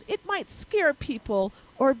because it might scare people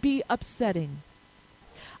or be upsetting.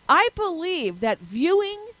 I believe that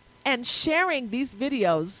viewing and sharing these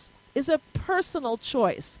videos is a personal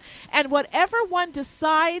choice, and whatever one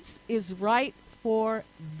decides is right for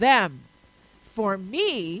them. For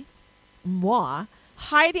me, moi,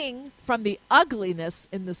 hiding from the ugliness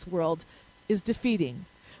in this world is defeating.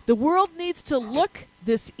 The world needs to look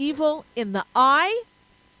this evil in the eye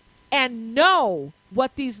and know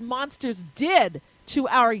what these monsters did to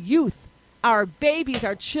our youth, our babies,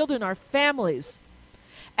 our children, our families.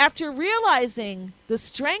 After realizing the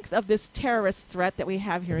strength of this terrorist threat that we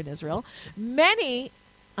have here in Israel, many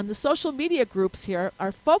on the social media groups here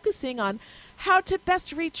are focusing on how to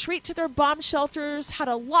best retreat to their bomb shelters, how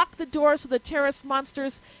to lock the doors so the terrorist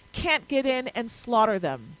monsters can't get in and slaughter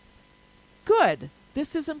them. Good.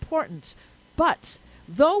 This is important. But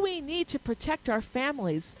though we need to protect our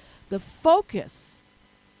families, the focus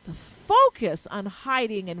on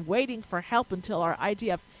hiding and waiting for help until our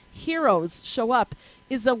IDF heroes show up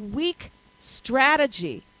is a weak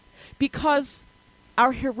strategy, because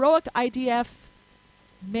our heroic IDF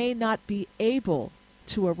may not be able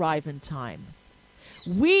to arrive in time.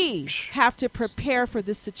 We have to prepare for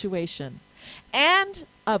this situation and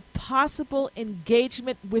a possible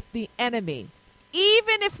engagement with the enemy,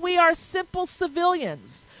 even if we are simple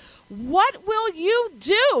civilians. What will you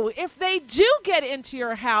do if they do get into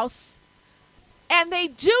your house and they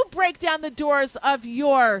do break down the doors of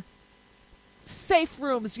your safe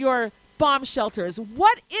rooms, your bomb shelters?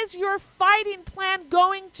 What is your fighting plan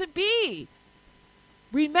going to be?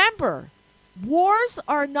 Remember, wars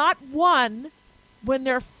are not won when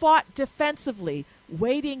they're fought defensively.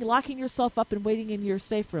 waiting, locking yourself up and waiting in your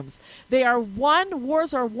safe rooms.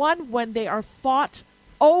 Wars are won when they are fought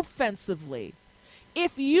offensively.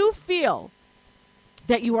 If you feel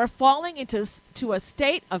that you are falling into a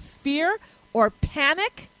state of fear or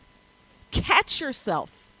panic, catch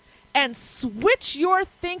yourself and switch your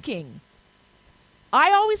thinking.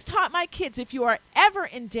 I always taught my kids, if you are ever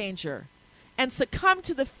in danger and succumb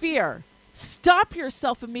to the fear, stop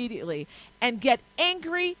yourself immediately and get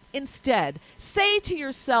angry instead. Say to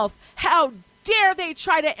yourself, how dare they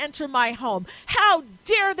try to enter my home? How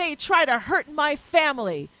dare they try to hurt my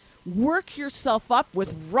family? Work yourself up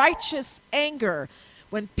with righteous anger.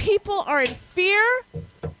 When people are in fear,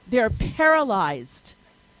 they're paralyzed.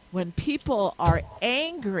 When people are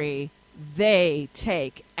angry, they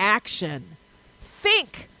take action.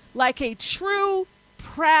 Think like a true,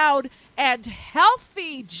 proud, and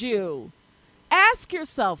healthy Jew. Ask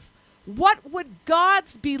yourself, what would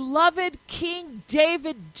God's beloved King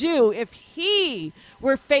David do if he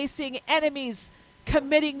were facing enemies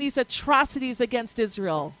committing these atrocities against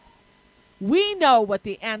Israel? We know what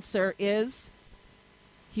the answer is.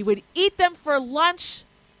 He would eat them for lunch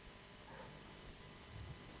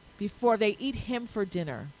before they eat him for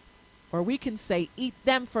dinner. Or we can say, eat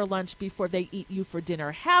them for lunch before they eat you for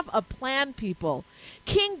dinner. Have a plan, people.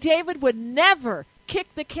 King David would never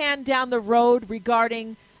kick the can down the road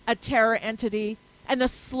regarding a terror entity and the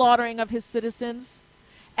slaughtering of his citizens.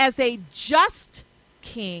 As a just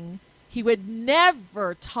king, he would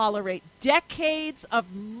never tolerate decades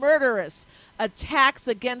of murderous attacks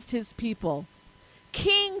against his people.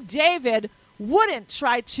 King David wouldn't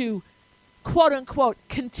try to, quote-unquote,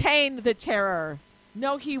 contain the terror.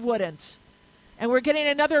 No, he wouldn't. And we're getting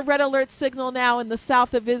another red alert signal now in the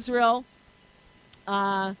south of Israel.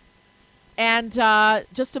 Just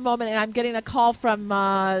a moment, and I'm getting a call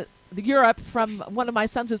from Europe from one of my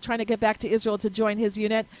sons who's trying to get back to Israel to join his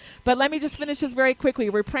unit. But let me just finish this very quickly.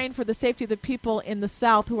 We're praying for the safety of the people in the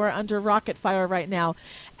south who are under rocket fire right now.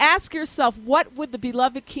 Ask yourself, what would the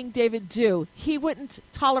beloved King David do? He wouldn't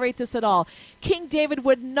tolerate this at all. King David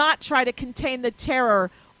would not try to contain the terror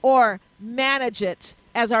or manage it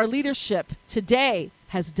as our leadership today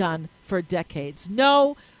has done for decades.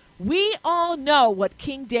 No, we all know what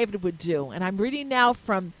King David would do. And I'm reading now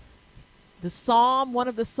from the Psalm, one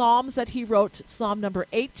of the Psalms that he wrote, Psalm number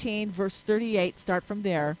 18, verse 38. Start from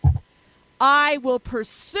there. I will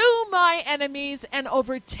pursue my enemies and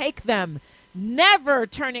overtake them, never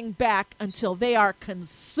turning back until they are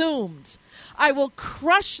consumed. I will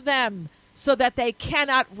crush them so that they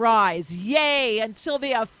cannot rise, yea, until they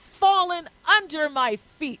have fallen under my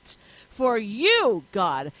feet. For you,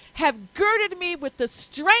 God, have girded me with the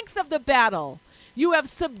strength of the battle. You have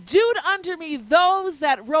subdued under me those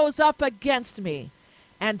that rose up against me.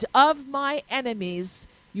 And of my enemies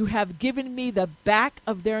you have given me the back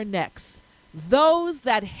of their necks. Those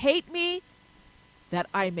that hate me, that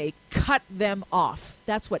I may cut them off.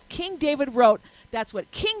 That's what King David wrote. That's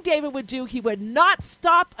what King David would do. He would not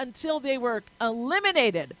stop until they were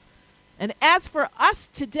eliminated. And as for us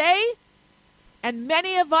today, and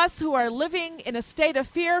many of us who are living in a state of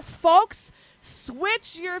fear, folks,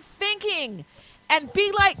 switch your thinking and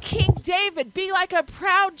be like King David. Be like a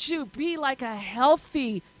proud Jew. Be like a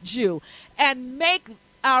healthy Jew. And make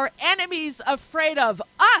our enemies afraid of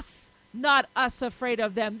us, not us afraid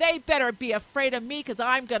of them. They better be afraid of me because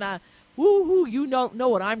I'm going to, woo-hoo, you know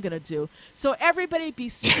what I'm going to do. So everybody be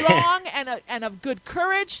strong and of good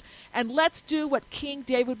courage, and let's do what King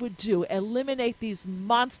David would do. Eliminate these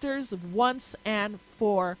monsters once and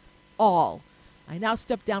for all. I now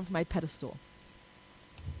step down from my pedestal.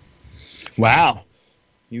 Wow.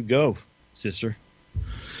 You go, sister.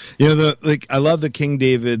 You know, I love the King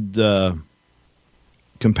David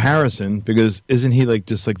comparison, because isn't he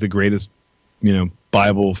just the greatest,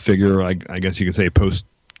 Bible figure, I guess you could say,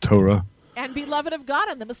 post-Torah? And beloved of God,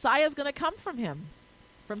 and the Messiah is going to come from him,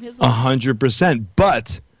 from his life. 100%.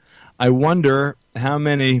 But I wonder how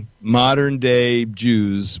many modern-day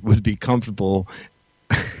Jews would be comfortable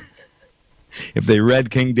if they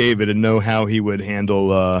read King David and know how he would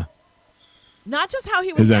handle not just how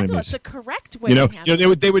he would handle it, the correct way to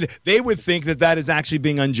handle it. They would think that is actually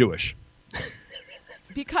being un-Jewish.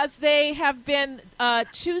 Because they have been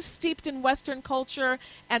too steeped in Western culture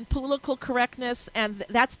and political correctness, and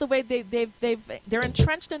that's the way they're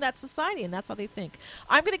entrenched in that society, and that's how they think.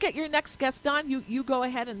 I'm going to get your next guest on. You go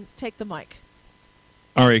ahead and take the mic.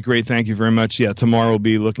 All right, great. Thank you very much. Yeah, tomorrow we'll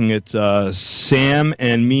be looking at Sam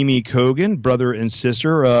and Mimi Kogan, brother and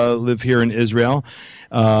sister, live here in Israel,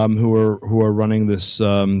 who are running this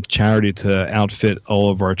charity to outfit all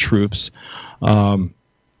of our troops.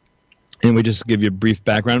 And we just give you a brief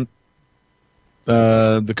background.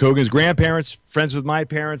 the Kogan's grandparents, friends with my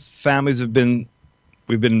parents,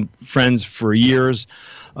 we've been friends for years,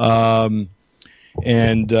 and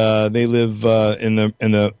they live in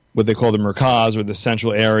the what they call the Merkaz, or the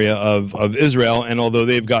central area of Israel. And although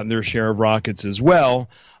they've gotten their share of rockets as well,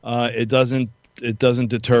 it doesn't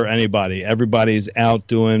deter anybody. Everybody's out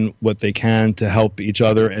doing what they can to help each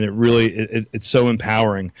other, and it's so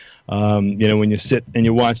empowering. When you sit and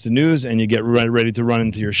you watch the news and you get ready to run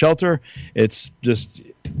into your shelter, it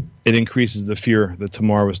increases the fear that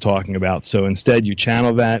Tamar was talking about. So instead, you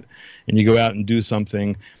channel that and you go out and do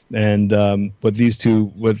something. And what these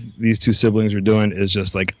two siblings are doing is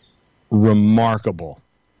just like remarkable.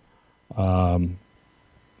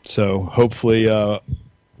 So hopefully,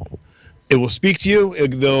 it will speak to you.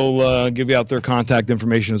 They'll give you out their contact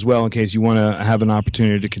information as well in case you want to have an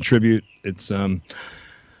opportunity to contribute.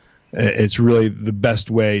 It's really the best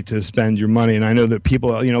way to spend your money. And I know that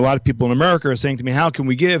people, a lot of people in America are saying to me, how can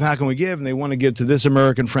we give? How can we give? And they want to give to this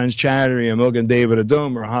American Friends charity, or Mogen David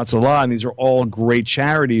Adom, or Hatzalah, and these are all great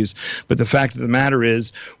charities. But the fact of the matter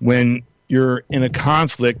is, when you're in a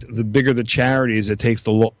conflict, the bigger the charities, it takes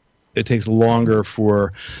longer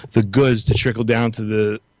for the goods to trickle down to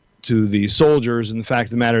the soldiers. And the fact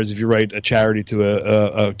of the matter is, if you write a charity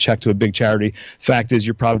to a check to a big charity, fact is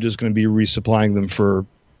you're probably just going to be resupplying them for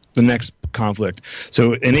the next conflict.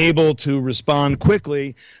 So, able to respond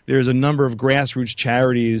quickly, there's a number of grassroots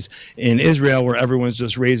charities in Israel where everyone's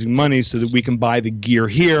just raising money so that we can buy the gear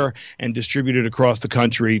here and distribute it across the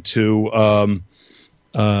country to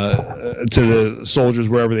the soldiers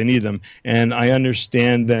wherever they need them. And I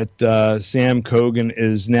understand that Sam Kogan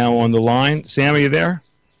is now on the line. Sam, are you there?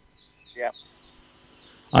 Yeah.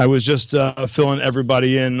 I was just filling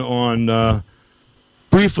everybody in on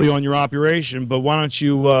briefly on your operation, but why don't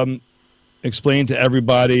you explain to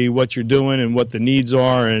everybody what you're doing and what the needs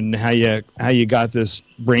are and how you got this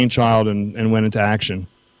brainchild and went into action.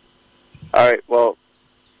 All right. Well,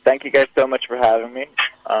 thank you guys so much for having me.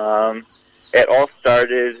 It all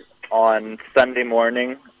started on Sunday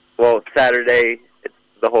morning. Well, Saturday,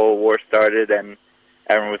 the whole war started, and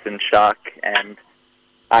everyone was in shock. And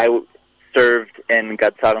I served in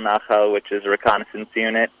Gad Sadal Nachal, which is a reconnaissance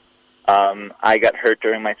unit. I got hurt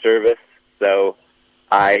during my service, so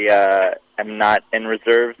I am not in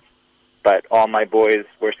reserves, but all my boys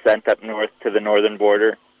were sent up north to the northern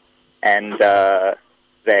border, and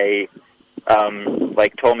they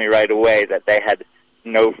told me right away that they had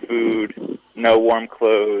no food, no warm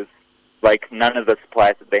clothes, none of the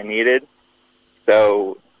supplies that they needed.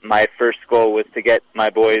 So my first goal was to get my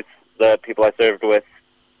boys, the people I served with,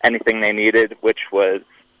 anything they needed, which was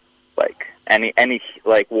any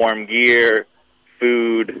warm gear,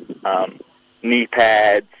 food, knee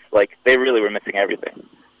pads. They really were missing everything.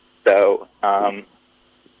 So the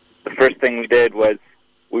first thing we did was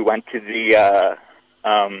we went to the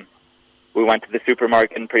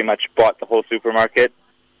supermarket and pretty much bought the whole supermarket.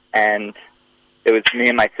 And it was me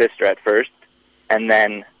and my sister at first, and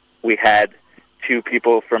then we had two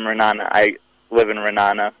people from Renana. I live in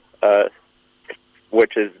Renana,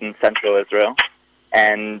 which is in central Israel.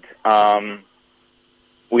 And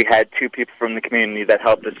we had two people from the community that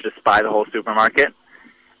helped us just buy the whole supermarket.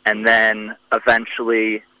 And then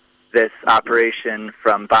eventually this operation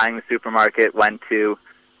from buying the supermarket went to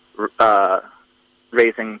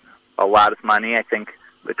raising a lot of money. I think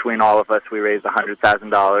between all of us we raised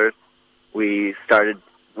 $100,000. We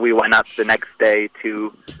went up the next day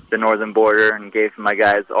to the northern border and gave my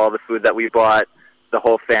guys all the food that we bought. The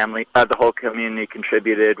whole community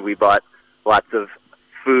contributed. We bought lots of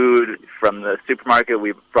food from the supermarket.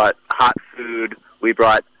 We brought hot food. We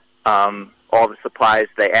brought all the supplies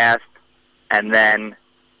they asked, and then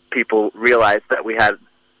people realized that we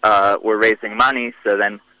were raising money. So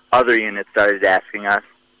then other units started asking us.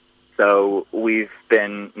 So we've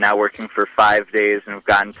been now working for 5 days, and we've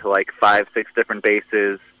gotten to 5-6 different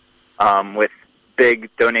bases with big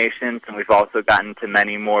donations, and we've also gotten to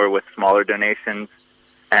many more with smaller donations,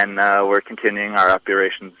 and we're continuing our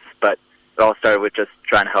operations. But it all started with just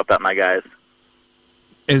trying to help out my guys.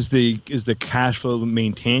 Is the cash flow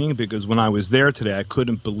maintaining? Because when I was there today, I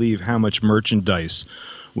couldn't believe how much merchandise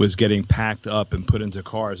was getting packed up and put into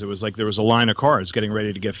cars. It was like there was a line of cars getting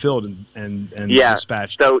ready to get filled and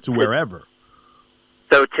dispatched to wherever.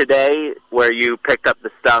 So today, where you picked up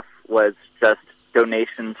the stuff was just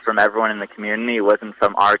donations from everyone in the community. It wasn't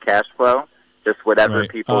from our cash flow, just whatever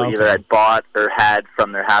people either had bought or had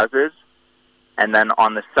from their houses. And then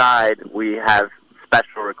on the side, we have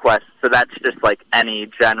special requests. So that's just any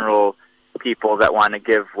general people that want to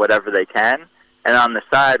give whatever they can. And on the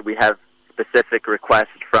side, we have specific requests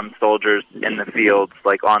from soldiers in the fields,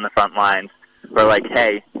 on the front lines, were like,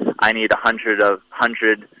 hey, I need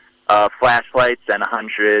 100 flashlights and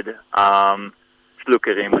 100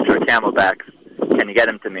 slukerim, which are camelbacks. Can you get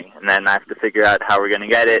them to me? And then I have to figure out how we're going to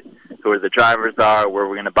get it, who the drivers are, where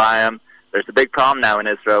we're going to buy them. There's a big problem now in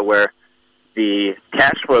Israel where the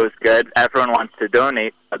cash flow is good. Everyone wants to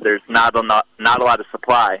donate, but there's not a lot of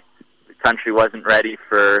supply. The country wasn't ready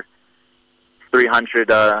for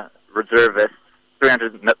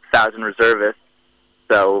 300,000 reservists.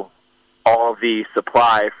 So all the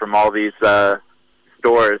supply from all these stores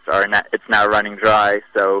it's now running dry.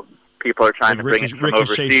 So people are trying to bring it from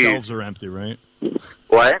overseas. Ricochet shelves are empty, right?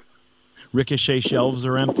 What? Ricochet shelves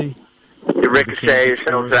are empty. The Ricochet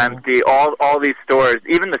shelves are empty. All these stores,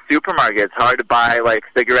 even the supermarket, it's hard to buy like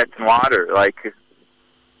cigarettes and water. Like it's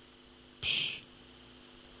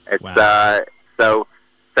wow. So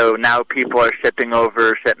now people are shipping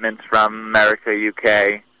over shipments from America,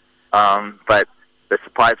 UK, but the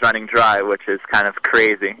supply's running dry, which is kind of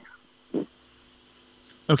crazy.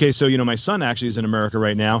 Okay, so my son actually is in America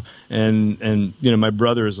right now, and my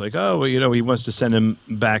brother is like, oh, well, he wants to send him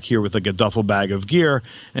back here with like a duffel bag of gear,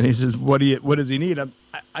 and he says, what does he need?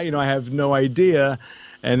 I have no idea,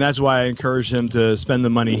 and that's why I encourage him to spend the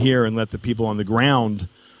money here and let the people on the ground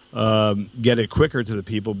get it quicker to the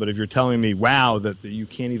people. But if you're telling me, wow, that you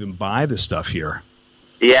can't even buy the stuff here.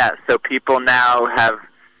 Yeah, so people now have,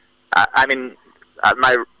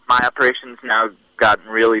 my operations now gotten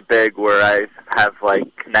really big where I have like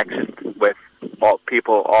connections with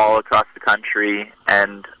people all across the country,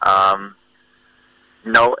 and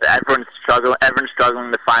everyone's struggling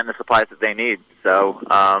to find the supplies that they need. So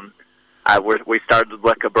we started to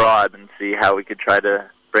look abroad and see how we could try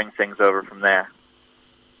to bring things over from there.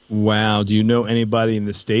 Wow. Do you know anybody in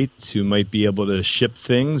the States who might be able to ship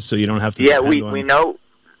things so you don't have to? Yeah, we know.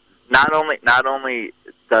 Not only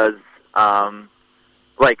does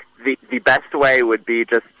the best way would be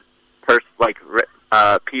just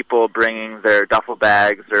people bringing their duffel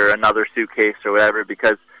bags or another suitcase or whatever,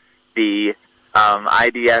 because the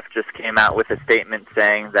IDF just came out with a statement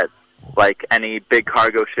saying that like any big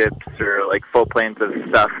cargo ships or like full planes of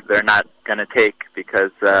stuff they're not going to take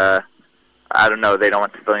because I don't know, they don't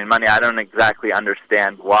want civilian money. I don't exactly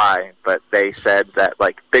understand why, but they said that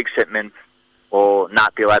like big shipments will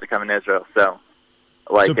not be allowed to come in Israel. So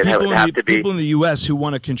people in the U.S. who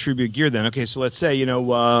want to contribute gear then. Okay, so let's say, I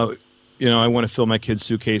want to fill my kid's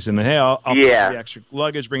suitcase, and hey, I'll put the extra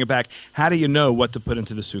luggage, bring it back. How do you know what to put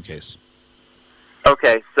into the suitcase?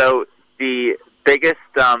 Okay, so the biggest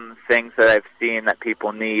things that I've seen that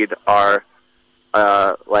people need are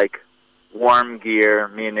like warm gear,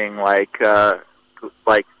 meaning like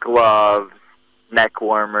gloves, neck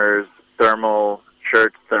warmers, thermal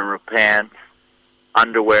shirts, thermal pants,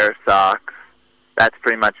 underwear, socks. That's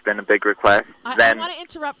pretty much been a big request. I want to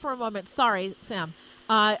interrupt for a moment. Sorry, Sam.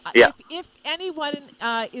 If anyone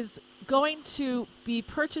is going to be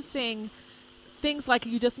purchasing things like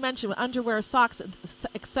you just mentioned, underwear, socks,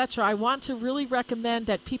 etc., I want to really recommend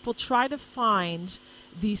that people try to find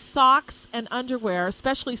the socks and underwear,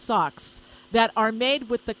 especially socks, that are made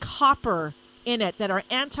with the copper in it, that are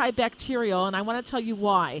antibacterial, and I want to tell you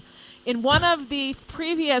why. In one of the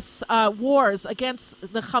previous wars against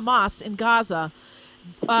the Hamas in Gaza,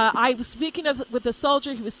 I was speaking with a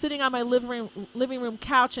soldier. He was sitting on my living room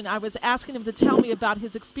couch, and I was asking him to tell me about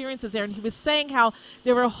his experiences there. And he was saying how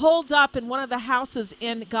they were holed up in one of the houses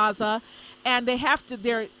in Gaza, and they're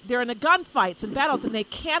in a gunfights and battles, and they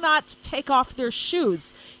cannot take off their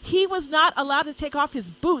shoes. He was not allowed to take off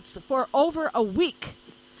his boots for over a week,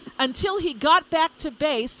 until he got back to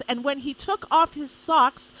base, and when he took off his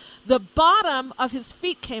socks, the bottom of his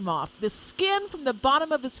feet came off. The skin from the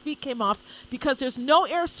bottom of his feet came off because there's no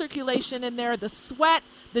air circulation in there. The sweat,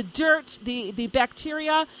 the dirt, the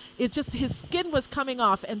bacteria, his skin was coming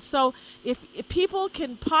off. And so if people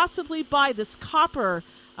can possibly buy this copper,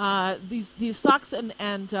 these socks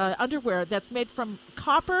and underwear that's made from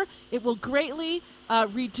copper, it will greatly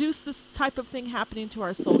reduce this type of thing happening to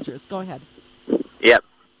our soldiers. Go ahead. Yep.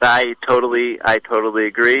 I totally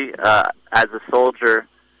agree. As a soldier,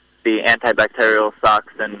 the antibacterial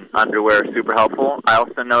socks and underwear are super helpful. I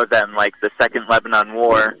also know that in like the Second Lebanon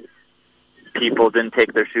War, people didn't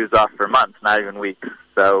take their shoes off for months, not even weeks.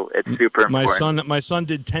 So it's super important. My son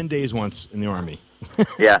did 10 days once in the Army.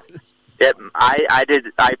 Yeah.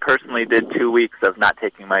 I personally did 2 weeks of not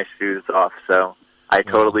taking my shoes off, so I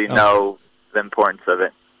totally know the importance of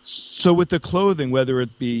it. So with the clothing, whether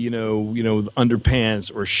it be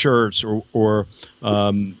underpants or shirts or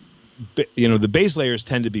the base layers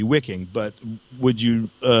tend to be wicking, but would you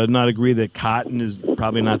not agree that cotton is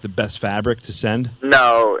probably not the best fabric to send?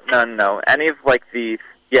 No. Any of like the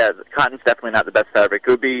Yeah, cotton's definitely not the best fabric.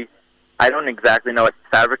 It would be, I don't exactly know what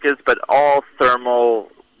fabric is, but all thermal,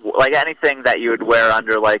 like anything that you would wear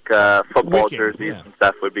under like football jerseys and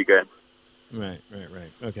stuff would be good. Right.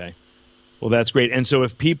 Okay. Well, that's great. And so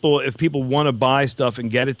if people want to buy stuff and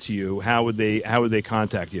get it to you, how would they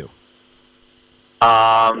contact you?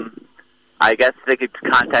 I guess they could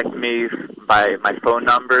contact me by my phone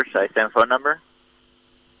number. Should I say my phone number?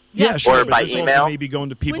 Yeah, sure. Or by email? Maybe going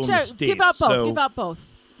to people in the States. Give out both. Give out both.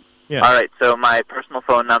 Yeah. All right. So my personal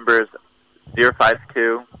phone number is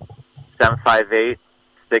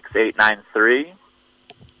 052-758-6893.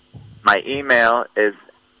 My email is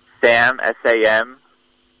Sam, SAMCOGAN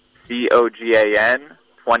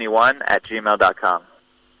 21@gmail.com.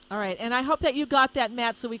 All right, and I hope that you got that,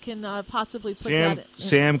 Matt, so we can possibly put that in.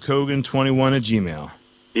 Sam Cogan 21@gmail.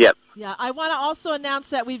 Yep. Yeah, I want to also announce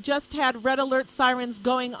that we've just had red alert sirens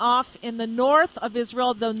going off in the north of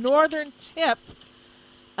Israel, the northern tip,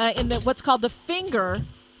 in what's called the Finger,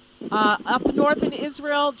 up north in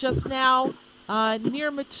Israel just now,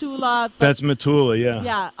 near Metula. That's Metula, yeah.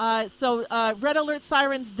 Yeah, so red alert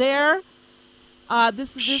sirens there.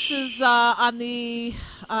 This is on the,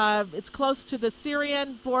 it's close to the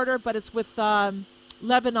Syrian border, but it's with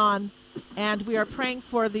Lebanon, and we are praying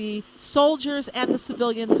for the soldiers and the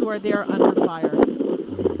civilians who are there under fire.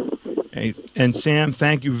 Hey, and Sam,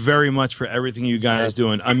 thank you very much for everything you guys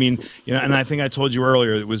doing. I mean, and I think I told you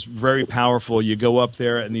earlier, it was very powerful. You go up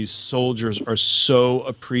there, and these soldiers are so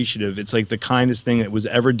appreciative. It's like the kindest thing that was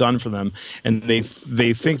ever done for them, and they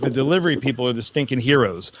think the delivery people are the stinking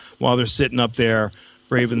heroes while they're sitting up there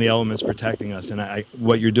braving the elements, protecting us. And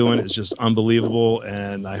what you're doing is just unbelievable,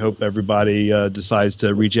 and I hope everybody decides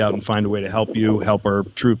to reach out and find a way to help our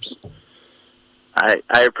troops. I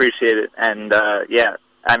appreciate it, and yeah.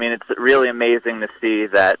 I mean, it's really amazing to see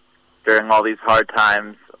that during all these hard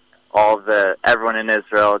times, everyone in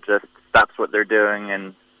Israel just stops what they're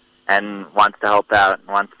doing and wants to help out and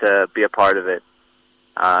wants to be a part of it.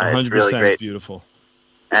 100%, it's really great. It's beautiful.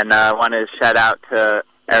 And I want to shout out to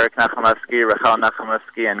Eric Nachamowski, Rachel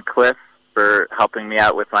Nachamowski, and Cliff for helping me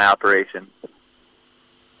out with my operation.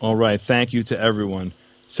 All right. Thank you to everyone.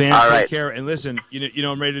 Sam, take care. And listen,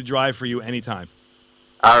 I'm ready to drive for you anytime.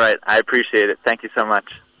 All right. I appreciate it. Thank you so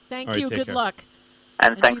much. Thank you. Good luck.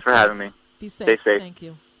 And thanks for having me. Be safe. Stay safe. Thank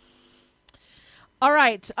you. All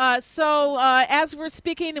right. So as we're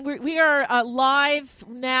speaking, we are live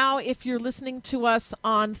now if you're listening to us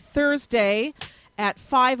on Thursday at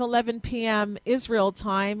 5:11 p.m. Israel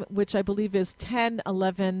time, which I believe is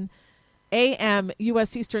 10:11 a.m.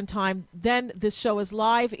 U.S. Eastern Time. Then this show is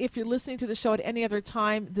live. If you're listening to the show at any other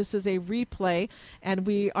time, this is a replay. And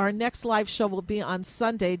our next live show will be on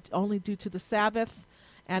Sunday, only due to the Sabbath.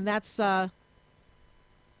 And that's,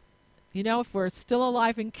 if we're still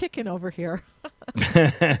alive and kicking over here,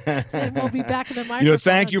 then we'll be back in the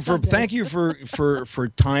microphone. Thank you for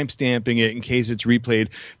time stamping it in case it's replayed,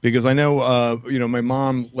 because I know, my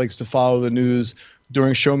mom likes to follow the news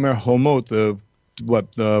during Shomer Homot,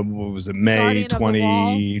 what was it, May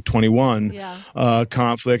 2021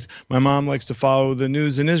 conflict. My mom likes to follow the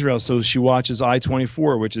news in Israel, so she watches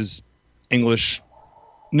I-24, which is English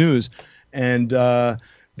news, and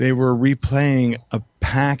they were replaying a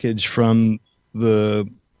package from the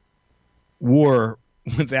war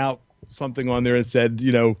without something on there that said,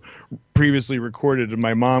 previously recorded, and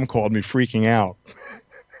my mom called me freaking out.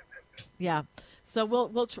 Yeah. So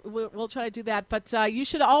we'll try to do that, but you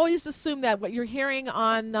should always assume that what you're hearing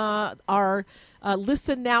on our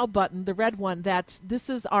Listen Now button, the red one, that this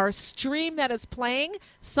is our stream that is playing.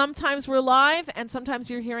 Sometimes we're live, and sometimes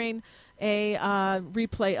you're hearing a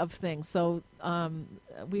replay of things. So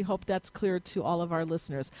we hope that's clear to all of our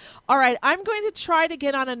listeners. All right, I'm going to try to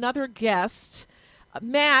get on another guest.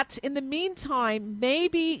 Matt, in the meantime,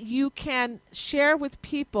 maybe you can share with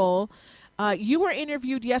people. You were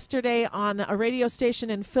interviewed yesterday on a radio station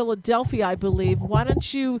in Philadelphia, I believe. Why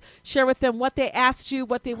don't you share with them what they asked you,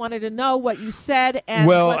 what they wanted to know, what you said,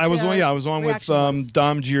 and I was on with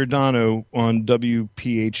Dom Giordano on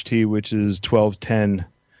WPHT, which is 1210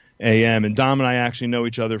 a.m. And Dom and I actually know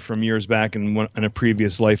each other from years back. In a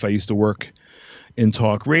previous life, I used to work in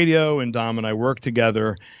talk radio, and Dom and I worked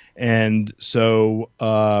together. And so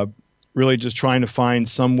really just trying to find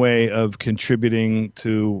some way of contributing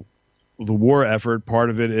to the war effort.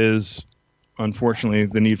 Part of it is, unfortunately,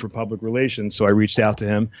 the need for public relations. So I reached out to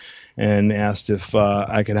him and asked if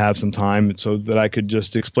I could have some time so that I could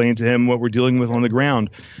just explain to him what we're dealing with on the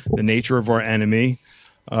ground, the nature of our enemy.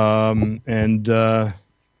 Dom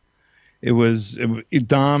is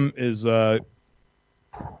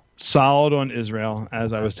solid on Israel,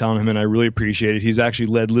 as I was telling him, and I really appreciate it. He's actually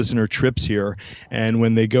led listener trips here, and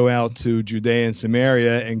when they go out to Judea and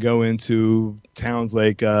Samaria and go into towns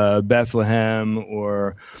like Bethlehem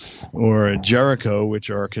or Jericho,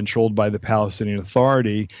 which are controlled by the Palestinian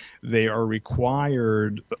Authority, they are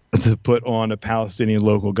required to put on a Palestinian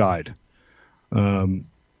local guide.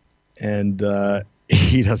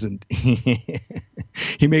 He doesn't.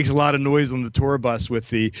 He makes a lot of noise on the tour bus with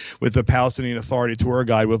the Palestinian Authority tour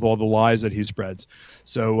guide with all the lies that he spreads.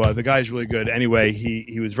 So the guy's really good. Anyway,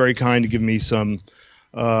 he was very kind to give me some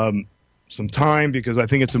time, because I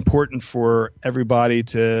think it's important for everybody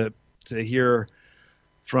to hear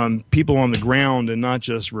from people on the ground and not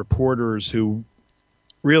just reporters who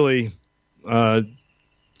really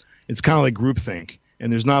it's kind of like groupthink. And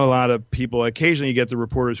there's not a lot of people. Occasionally you get the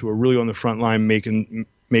reporters who are really on the front line making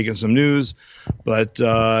some news, but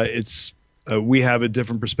we have a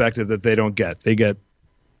different perspective that they don't get. They get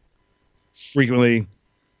frequently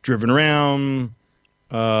driven around,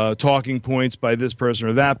 talking points by this person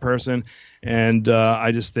or that person, and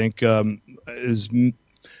I just think as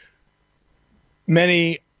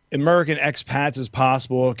many American expats as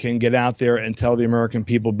possible can get out there and tell the American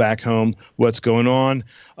people back home what's going on.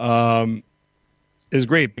 Is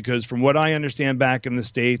great, because from what I understand back in the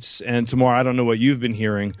States, and Tamar, I don't know what you've been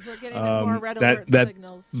hearing, we're getting more red alert that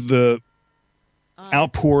signals. The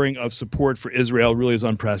outpouring of support for Israel really is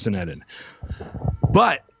unprecedented.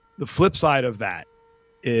 But the flip side of that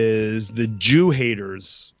is the Jew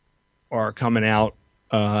haters are coming out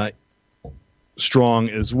strong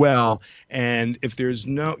as well. And if there's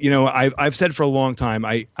no, I've said for a long time,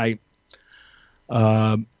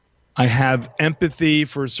 I have empathy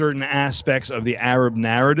for certain aspects of the Arab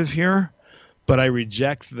narrative here, but I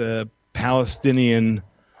reject the Palestinian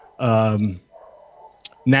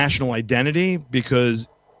national identity, because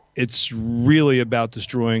it's really about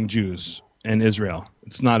destroying Jews and Israel.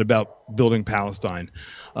 It's not about building Palestine.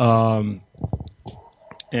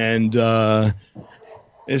 It's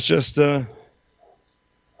just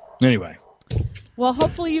anyway. Well,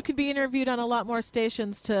 hopefully you can be interviewed on a lot more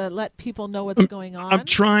stations to let people know what's going on. I'm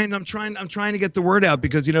trying to get the word out,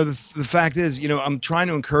 because the fact is, I'm trying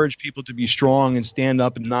to encourage people to be strong and stand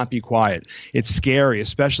up and not be quiet. It's scary,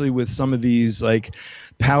 especially with some of these like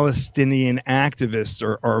Palestinian activists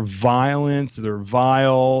are violent, they're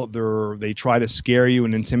vile, they try to scare you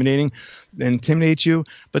and intimidate you.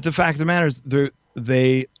 But the fact of the matter is,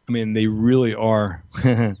 they really are,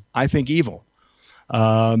 I think, evil.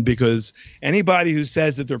 Because anybody who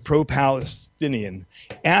says that they're pro-Palestinian,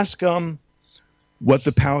 ask them what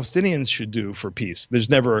the Palestinians should do for peace. There's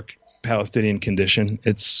never a Palestinian condition.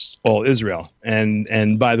 It's all Israel.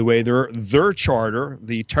 And by the way, their charter,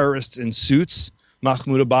 the terrorists in suits,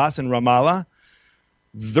 Mahmoud Abbas and Ramallah,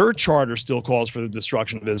 their charter still calls for the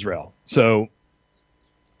destruction of Israel. So,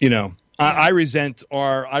 I resent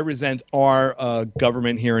our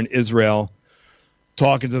government here in Israel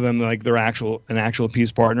talking to them like they're an actual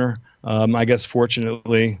peace partner. I guess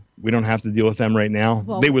fortunately we don't have to deal with them right now.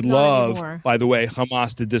 Well, they would love, anymore. By the way,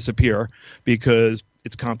 Hamas to disappear, because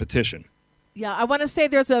it's competition. Yeah, I want to say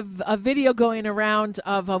there's a video going around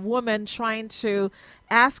of a woman trying to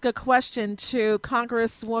ask a question to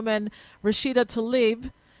Congresswoman Rashida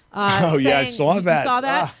Tlaib. Yeah, I saw that. You saw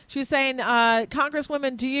that? She's saying,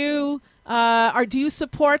 Congresswoman, do you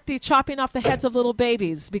support the chopping off the heads of little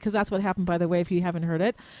babies? Because that's what happened, by the way, if you haven't heard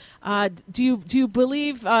it. Do you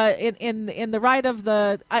believe in the right of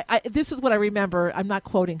the? This is what I remember. I'm not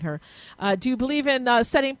quoting her. Do you believe in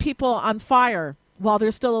setting people on fire while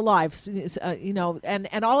they're still alive?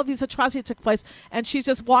 And all of these atrocities took place, and she's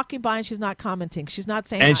just walking by and she's not commenting. She's not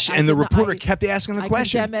saying. And the reporter kept asking the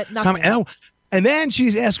question. Condemn it, nothing. And then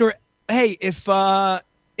she's asked her, "Hey, if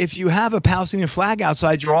you have a Palestinian flag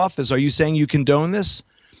outside your office, are you saying you condone this?"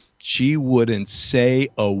 She wouldn't say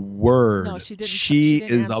a word. No, she didn't. She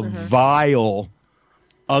is a vile,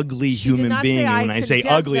 ugly human being. And when I say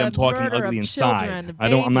ugly, I'm talking ugly inside.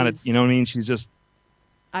 I'm not. You know what I mean? She's just.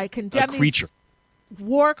 I condemn a creature. These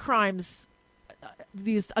war crimes,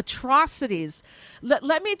 these atrocities.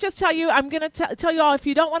 Let me just tell you. I'm going to tell you all. If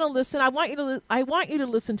you don't want to listen, I want you to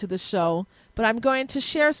listen to the show. But I'm going to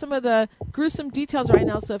share some of the gruesome details right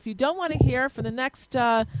now. So if you don't want to hear for the next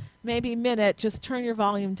maybe minute, just turn your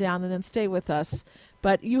volume down and then stay with us.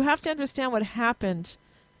 But you have to understand what happened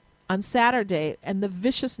on Saturday and the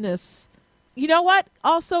viciousness. You know what?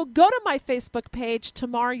 Also, go to my Facebook page,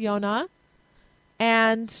 Tamar Yonah,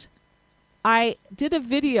 and I did a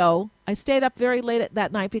video. I stayed up very late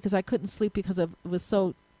that night because I couldn't sleep because it was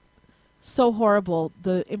so So horrible.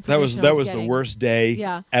 The information That was the worst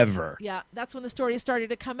day ever. Yeah, that's when the story started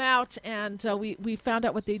to come out, and we found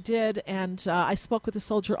out what they did. And I spoke with a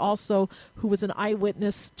soldier also who was an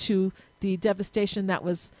eyewitness to the devastation that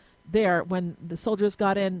was there when the soldiers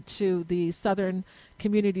got into the southern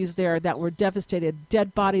communities there that were devastated.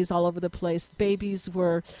 Dead bodies all over the place. Babies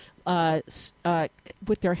were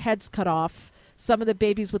with their heads cut off. Some of the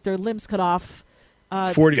babies with their limbs cut off.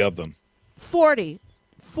 40 of them. 40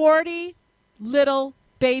 little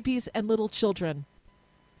babies and little children.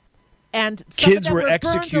 And some kids of them were burned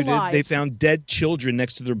executed. alive. They found dead children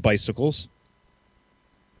next to their bicycles.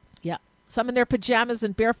 Yeah. Some in their pajamas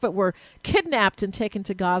and barefoot were kidnapped and taken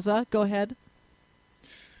to Gaza. Go ahead.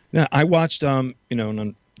 Yeah, I watched,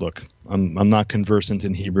 look, I'm not conversant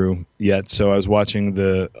in Hebrew yet, so I was watching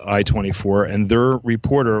the I-24, and their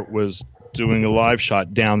reporter was doing a live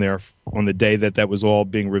shot down there on the day that was all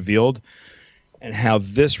being revealed, and how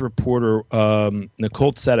this reporter,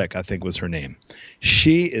 Nicole Tzedek, I think was her name,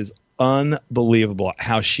 she is unbelievable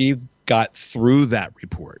how she got through that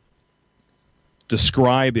report,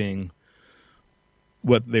 describing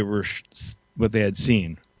what they had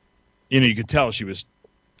seen. You could tell she was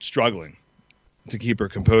struggling to keep her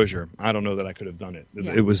composure. I don't know that I could have done it.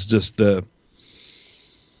 Yeah. It was just the...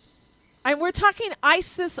 And we're talking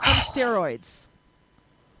ISIS on steroids.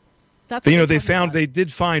 That's they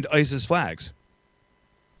did find ISIS flags.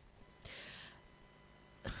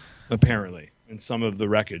 Apparently, in some of the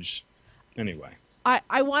wreckage. Anyway,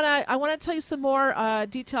 I wanna tell you some more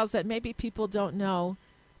details that maybe people don't know.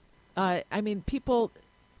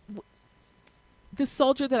 The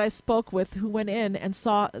soldier that I spoke with who went in and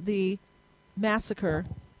saw the massacre,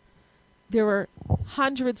 there were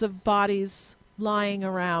hundreds of bodies lying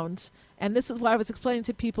around. And this is what I was explaining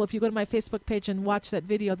to people. If you go to my Facebook page and watch that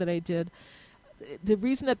video that I did, the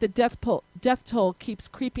reason that the death toll keeps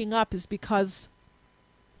creeping up is because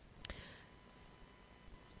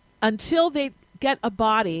until they get a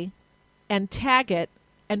body and tag it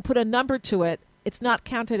and put a number to it, it's not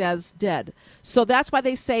counted as dead. So that's why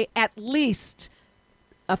they say at least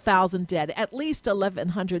 1,000 dead, at least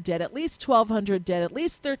 1,100 dead, at least 1,200 dead, at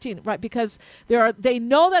least 13, right? Because they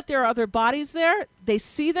know that there are other bodies there. They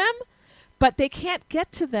see them, but they can't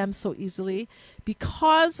get to them so easily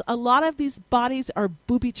because a lot of these bodies are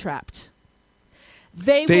booby-trapped.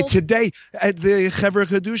 Today, at the Chevra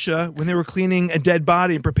Kedusha, when they were cleaning a dead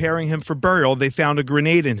body and preparing him for burial, they found a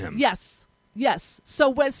grenade in him. Yes.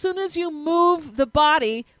 So as soon as you move the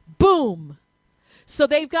body, boom. So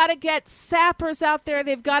they've got to get sappers out there.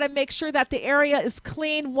 They've got to make sure that the area is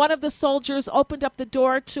clean. One of the soldiers opened up the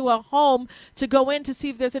door to a home to go in to see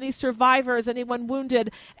if there's any survivors, anyone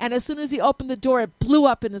wounded. And as soon as he opened the door, it blew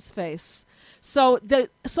up in his face. So the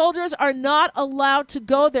soldiers are not allowed to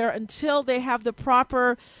go there until they have the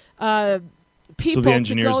proper people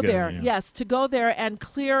to go there. Yes, to go there and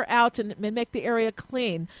clear out and make the area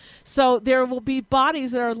clean. So there will be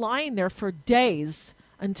bodies that are lying there for days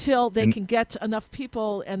until they can get enough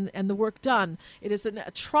people and the work done. It is an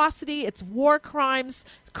atrocity. It's war crimes,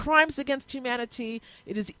 crimes against humanity.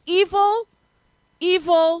 It is evil,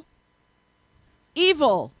 evil,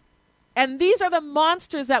 evil. And these are the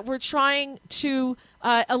monsters that we're trying to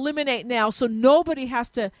eliminate now, so nobody has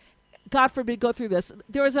to, God forbid, go through this.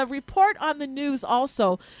 There was a report on the news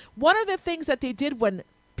also. One of the things that they did when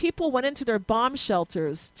people went into their bomb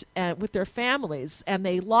shelters with their families, and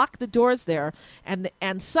they locked the doors there, and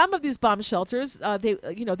some of these bomb shelters,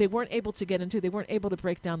 they weren't able to get into. They weren't able to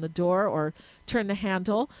break down the door or turn the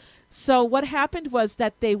handle. So what happened was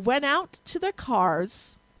that they went out to their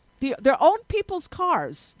cars, their own people's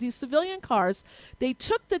cars, these civilian cars. They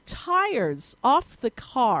took the tires off the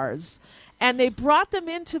cars, and they brought them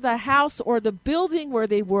into the house or the building where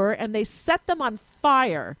they were, and they set them on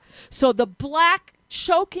fire. So the black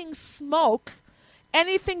choking smoke,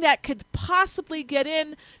 anything that could possibly get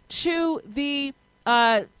in to the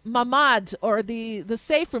mamad or the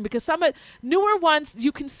safe room, because some newer ones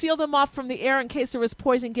you can seal them off from the air in case there was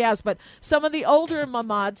poison gas, but some of the older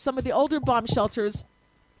mamads, some of the older bomb shelters,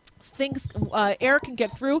 air can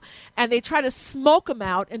get through, and they try to smoke them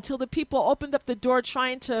out until the people opened up the door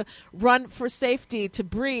trying to run for safety to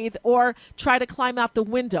breathe or try to climb out the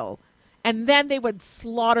window, and then they would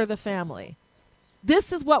slaughter the family.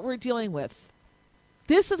 This is what we're dealing with.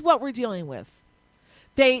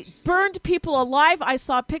 They burned people alive. I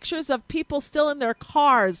saw pictures of people still in their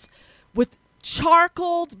cars with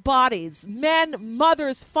charcoaled bodies, men,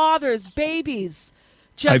 mothers, fathers, babies.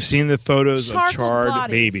 I've seen the photos of charred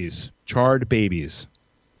bodies. babies.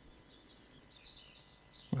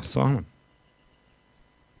 I saw them.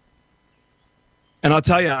 And I'll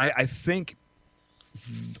tell you, I think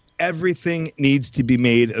everything needs to be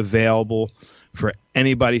made available for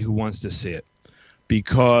anybody who wants to see it,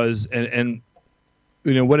 because and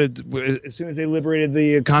you know as soon as they liberated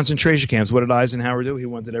the concentration camps, what did Eisenhower do? He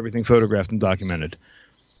wanted everything photographed and documented,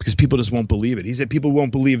 because people just won't believe it. He said people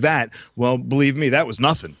won't believe that. Well, believe me, that was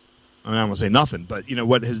nothing. I mean, I won't say nothing, but you know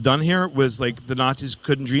what has done here was like the Nazis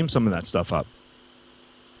couldn't dream some of that stuff up.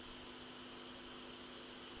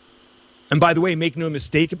 And by the way, make no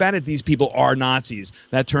mistake about it, these people are Nazis.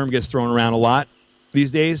 That term gets thrown around a lot these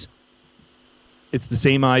days. It's the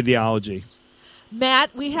same ideology.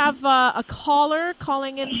 Matt, we have a caller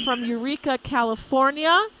calling in from Eureka,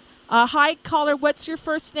 California. Hi, caller. What's your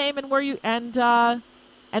first name and where you and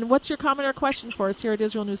what's your comment or question for us here at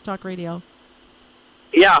Israel News Talk Radio?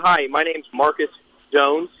 Yeah, hi. My name's Marcus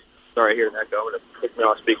Jones. Sorry, I hear that go. I'm going to put me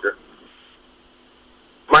on speaker.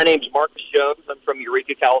 My name's Marcus Jones. I'm from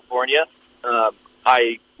Eureka, California.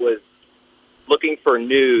 I was looking for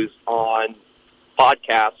news on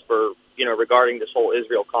podcasts for, regarding this whole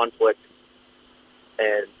Israel conflict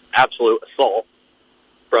and absolute assault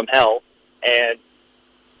from hell. And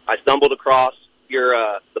I stumbled across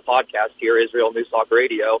the podcast here, Israel News Talk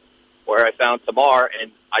Radio, where I found Tamar,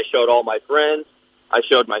 and I showed all my friends. I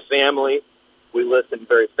showed my family. We listened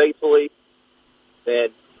very faithfully.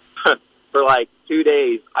 And for like 2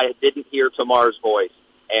 days, I didn't hear Tamar's voice.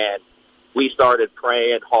 And we started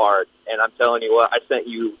praying hard. And I'm telling you what, I sent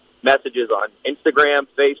you messages on Instagram,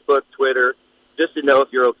 Facebook, Twitter, just to know if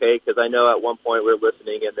you're okay, because I know at one point we were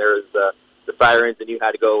listening and there was the sirens and you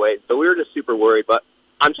had to go away. So we were just super worried. But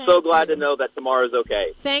I'm so glad to know that Tamar is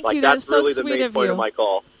okay. Thank you. That is so really sweet the main of point you. of my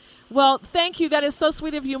call. Well, thank you. That is so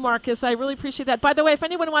sweet of you, Marcus. I really appreciate that. By the way, if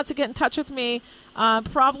anyone wants to get in touch with me,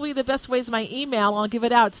 probably the best way is my email. I'll give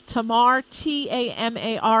it out. It's Tamar, Tamar,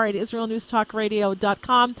 at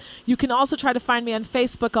IsraelNewsTalkRadio.com. You can also try to find me on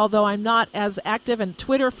Facebook, although I'm not as active, and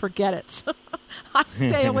Twitter, forget it. I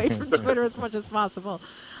stay away from Twitter as much as possible.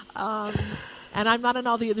 And I'm not on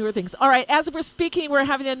all the newer things. All right, as we're speaking, we're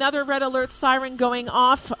having another red alert siren going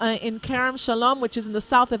off in Kerem Shalom, which is in the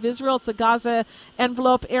south of Israel. It's the Gaza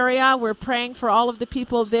envelope area. We're praying for all of the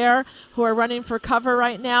people there who are running for cover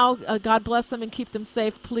right now. God bless them and keep them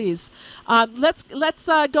safe, please. Let's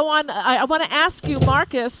go on. I want to ask you,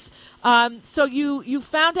 Marcus, so you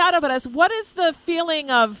found out about us. What is the feeling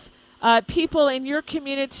of people in your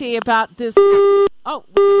community about this? Oh,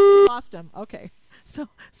 we lost him. Okay. So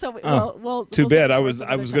we'll too bad. I was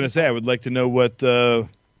going to say I would like to know what the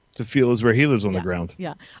feel is where he lives on the ground.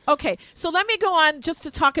 Yeah. Okay. So let me go on just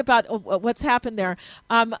to talk about what's happened there.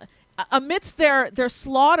 Amidst their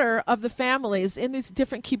slaughter of the families in these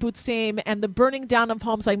different kibbutzim and the burning down of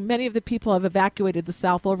homes, like many of the people have evacuated the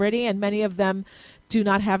south already, and many of them do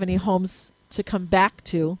not have any homes to come back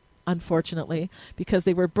to, unfortunately, because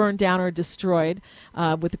they were burned down or destroyed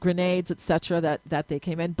with grenades, etc., that they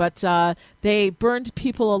came in. But they burned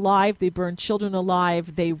people alive. They burned children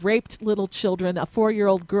alive. They raped little children. A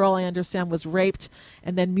 4-year-old girl, I understand, was raped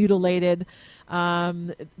and then mutilated.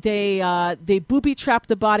 They booby-trapped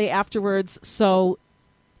the body afterwards, so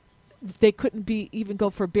they couldn't even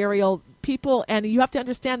go for burial. People, and you have to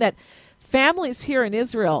understand that families here in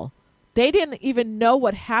Israel, they didn't even know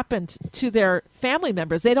what happened to their family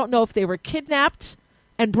members. They don't know if they were kidnapped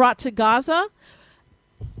and brought to Gaza,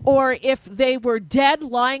 or if they were dead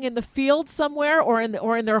lying in the field somewhere, or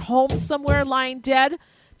in their home somewhere lying dead.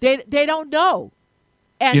 They don't know.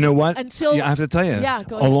 And you know what? Until I have to tell you, go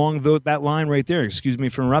ahead. Along that line right there, excuse me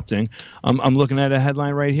for interrupting, I'm looking at a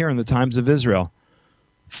headline right here in the Times of Israel.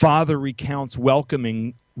 Father recounts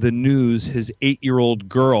welcoming the news his 8-year-old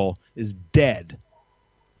girl is dead,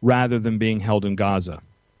 rather than being held in Gaza.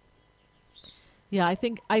 Yeah, I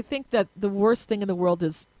think that the worst thing in the world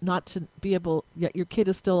is not to be able. Your kid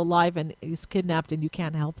is still alive and he's kidnapped, and you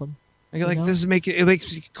can't help him. This makes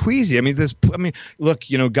me queasy. I mean, look,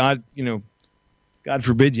 God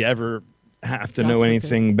forbid you ever have to know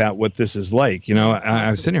anything about what this is like. I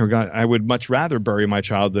was sitting here, God, I would much rather bury my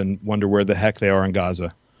child than wonder where the heck they are in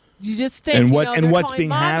Gaza. You just think, and what's calling,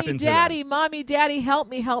 being happened to them. Mommy, Daddy, help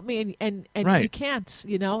me, and right. You can't.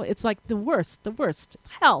 It's like the worst.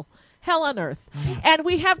 Hell on earth. And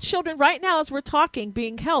we have children right now as we're talking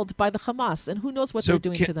being held by the Hamas, and who knows what they're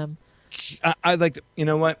doing to them. I like to, you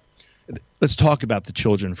know what? Let's talk about the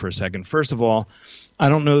children for a second. First of all, I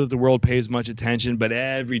don't know that the world pays much attention, but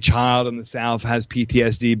every child in the South has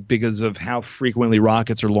PTSD because of how frequently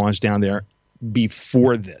rockets are launched down there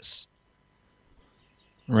before this.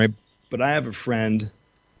 Right, but I have a friend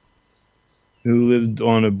who lived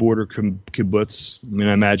on a border kibbutz. I mean,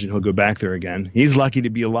 I imagine he'll go back there again. He's lucky to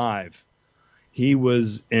be alive. He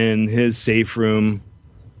was in his safe room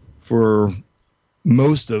for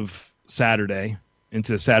most of Saturday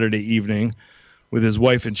into Saturday evening with his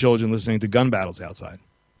wife and children listening to gun battles outside.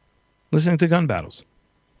 Listening to gun battles.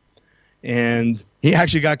 And he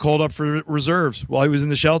actually got called up for reserves while he was in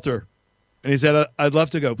the shelter. And he said, I'd love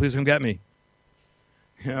to go. Please come get me.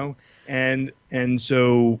 You know? And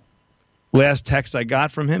so last text I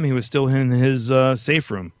got from him, he was still in his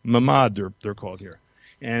safe room. Mamad, they're called here.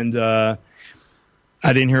 And I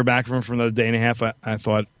didn't hear back from him for another day and a half. I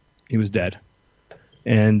thought he was dead.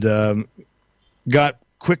 And got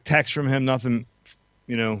quick text from him, nothing,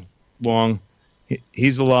 long.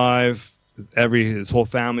 He's alive. His whole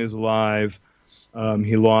family is alive.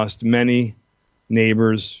 He lost many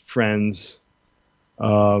neighbors, friends,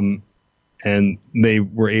 and they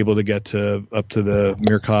were able to get up to the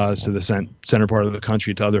Mirkaz, to the center part of the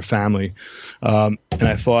country, to other family. And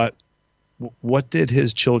I thought, what did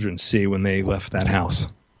his children see when they left that house?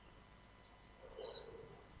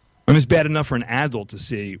 I mean, it's bad enough for an adult to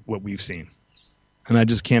see what we've seen. And I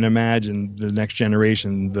just can't imagine the next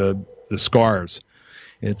generation, the scars.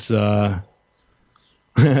 It's we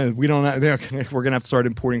don't have, we're going to have to start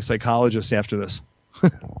importing psychologists after this.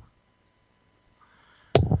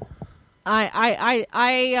 I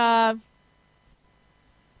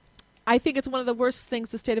think it's one of the worst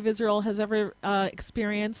things the state of Israel has ever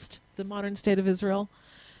experienced, the modern state of Israel.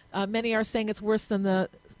 Many are saying it's worse than the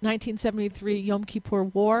 1973 Yom Kippur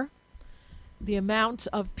War. The amount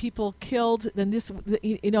of people killed, and this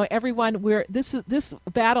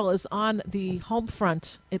battle is on the home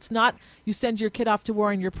front. It's not you send your kid off to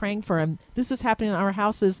war and you're praying for him. This is happening in our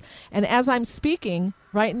houses. And as I'm speaking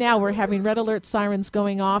right now, we're having red alert sirens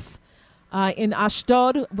going off in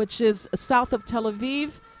Ashdod, which is south of Tel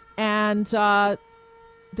Aviv, and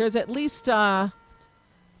there's at least.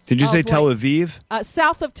 Did you say Tel Aviv?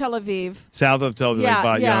 South of Tel Aviv. South of Tel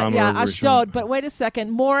Aviv. Yeah, Ashdod. But wait a second.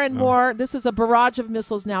 More and more, this is a barrage of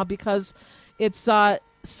missiles now because it's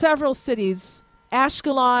several cities,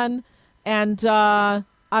 Ashkelon and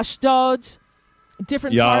Ashdod,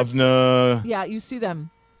 different parts. Yavna. Yeah, you see them.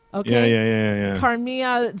 Okay. Yeah.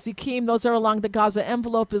 Karmia, Zikim, those are along the Gaza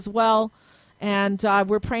envelope as well. And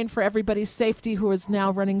we're praying for everybody's safety who is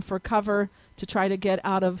now running for cover to try to get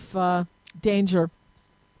out of danger.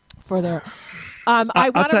 For their,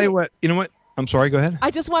 I'll tell you what. You know what? I'm sorry. Go ahead.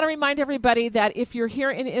 I just want to remind everybody that if you're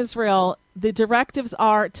here in Israel, the directives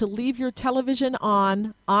are to leave your television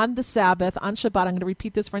on the Sabbath, on Shabbat. I'm going to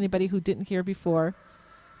repeat this for anybody who didn't hear before.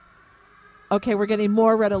 Okay, we're getting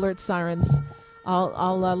more red alert sirens.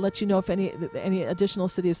 I'll let you know if any additional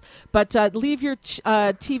cities. But leave your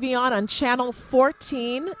TV on channel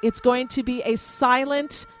 14. It's going to be a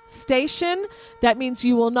silent station. That means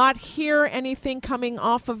you will not hear anything coming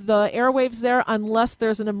off of the airwaves there unless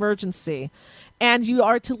there's an emergency. And you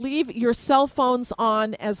are to leave your cell phones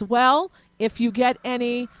on as well if you get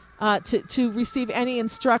any to receive any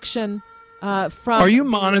instruction from. Are you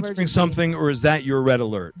monitoring something, or is that your red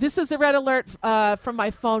alert? This is a red alert from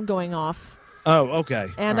my phone going off. Oh, okay.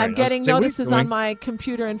 And I'm getting notices on my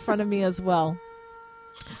computer in front of me as well.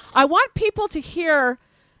 I want people to hear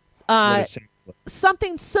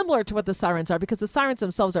something similar to what the sirens are, because the sirens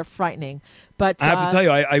themselves are frightening. But I have to tell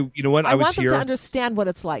you, you know what? I was want them here to understand what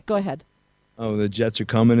it's like. Go ahead. Oh, the jets are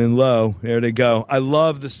coming in low. There they go. I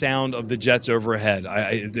love the sound of the jets overhead.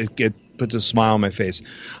 It puts a smile on my face.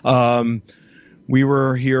 We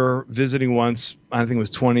were here visiting once. I think it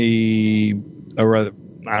was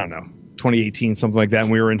 2018, something like that.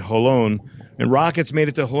 And we were in Holon, and rockets made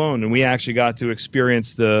it to Holon, and we actually got to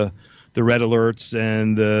experience the red alerts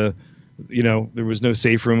and there was no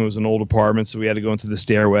safe room. It was an old apartment, so we had to go into the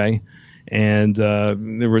stairway, and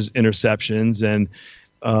there was interceptions. And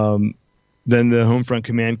then the home front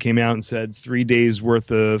command came out and said 3 days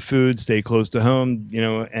worth of food, stay close to home,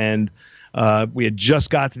 and we had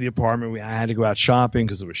just got to the apartment. I had to go out shopping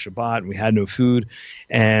because it was Shabbat and we had no food.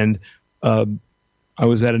 And I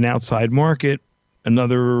was at an outside market.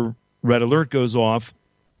 Another red alert goes off.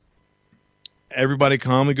 Everybody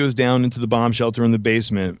calmly goes down into the bomb shelter in the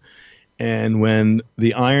basement. And when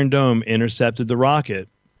the Iron Dome intercepted the rocket,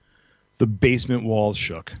 the basement walls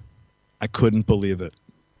shook. I couldn't believe it.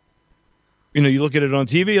 You look at it on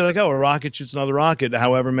TV, you're like, oh, a rocket shoots another rocket,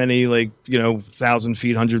 however many, 1,000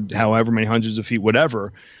 feet, however many hundreds of feet,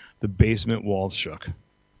 whatever. The basement walls shook. And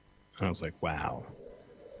I was like, wow.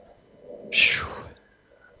 Whew.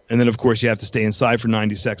 And then, of course, you have to stay inside for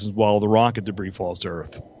 90 seconds while the rocket debris falls to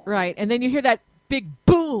Earth. Right. And then you hear that big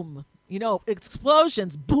boom,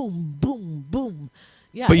 explosions, boom, boom, boom.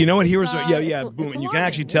 Yeah. But you know what? Here was, boom. And you can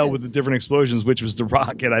actually tell with the different explosions which was the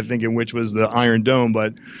rocket, I think, and which was the Iron Dome.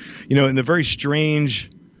 But, in the very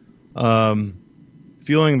strange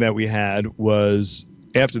feeling that we had was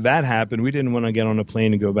after that happened, we didn't want to get on a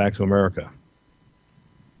plane and go back to America.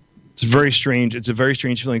 It's very strange. It's a very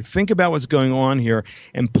strange feeling. Think about what's going on here,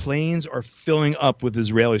 and planes are filling up with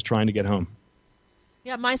Israelis trying to get home.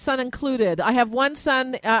 Yeah, my son included. I have one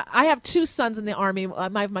son. I have two sons in the Army.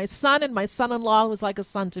 My son and my son-in-law, who's like a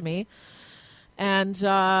son to me. And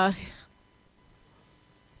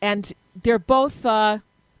they're both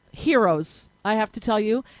heroes, I have to tell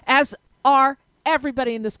you, as are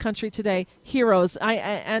everybody in this country today, heroes.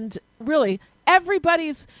 And really,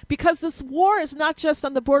 everybody's, because this war is not just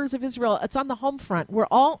on the borders of Israel, it's on the home front. We're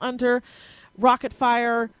all under rocket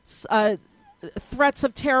fire, threats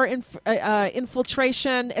of terror,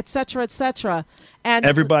 infiltration, et cetera, and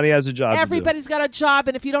everybody has a job. Everybody's got a job,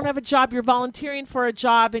 and if you don't have a job, you're volunteering for a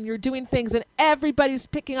job, and you're doing things, and everybody's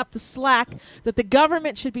picking up the slack that the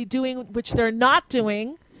government should be doing, which they're not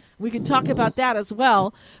doing. We can talk about that as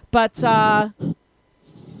well, but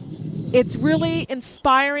it's really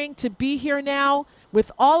inspiring to be here now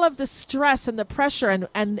with all of the stress and the pressure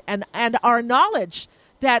and our knowledge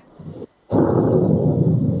that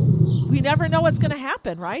we never know what's going to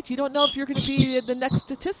happen, right? You don't know if you're going to be the next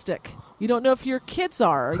statistic. You don't know if your kids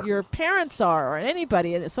are, or your parents are, or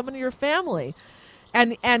anybody, someone in your family.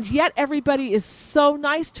 And yet everybody is so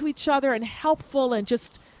nice to each other and helpful, and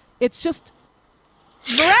it's just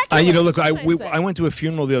miraculous. Look, I went to a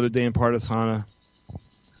funeral the other day in Partisana.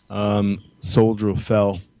 Soldier who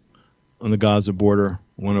fell on the Gaza border,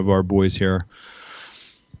 one of our boys here.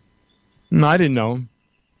 No, I didn't know him,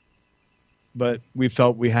 but we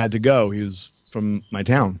felt we had to go. He was from my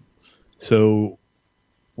town. So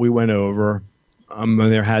we went over.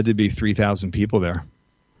 There had to be 3,000 people there.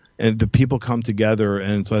 And the people come together,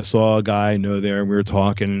 and so I saw a guy I know there, and we were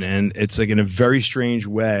talking, and it's like in a very strange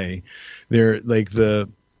way. They're like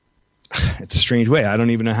it's a strange way. I don't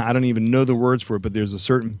even know the words for it, but there's a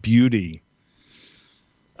certain beauty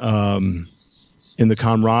in the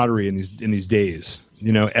camaraderie in these days.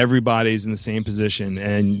 You know, everybody's in the same position,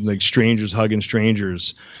 and like strangers hugging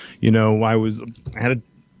strangers. You know, I had a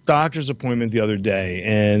doctor's appointment the other day,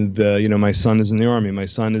 and my son is in the Army. My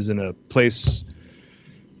son is in a place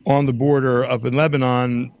on the border up in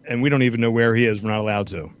Lebanon, and we don't even know where he is. We're not allowed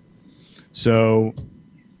to. So,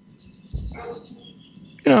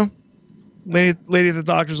 lady at the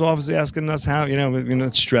doctor's office asking us how,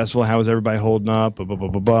 it's stressful. How is everybody holding up? Blah, blah, blah,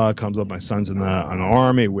 blah, blah. Comes up, my son's in the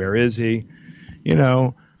Army. Where is he?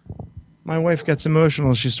 My wife gets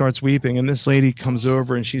emotional. She starts weeping, and this lady comes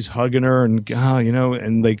over and she's hugging her, and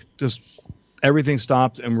and like just everything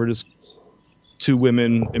stopped, and we're just two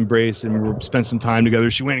women embraced, and we spent some time together.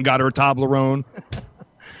 She went and got her a Toblerone.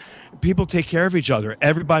 People take care of each other.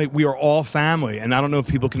 Everybody, we are all family, and I don't know if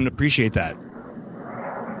people can appreciate that.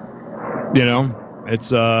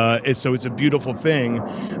 It's a beautiful thing.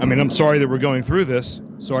 I mean, I'm sorry that we're going through this.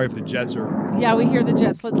 Sorry if the jets are. Yeah, we hear the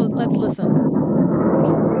jets. Let's listen.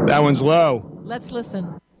 That one's low. Let's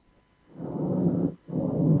listen.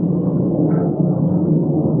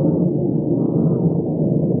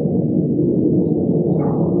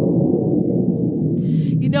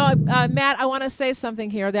 Matt, I want to say something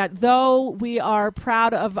here, that though we are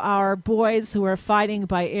proud of our boys who are fighting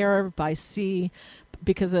by air, by sea,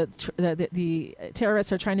 because the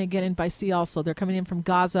terrorists are trying to get in by sea also. They're coming in from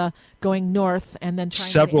Gaza, going north, and then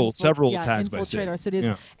trying several attacks by sea. Infiltrate our cities,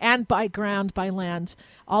 and by ground, by land.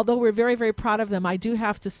 Although we're very, very proud of them, I do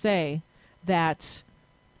have to say that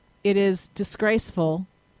it is disgraceful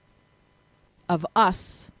of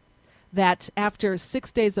us that after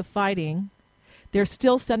 6 days of fighting, they're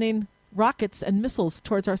still sending rockets and missiles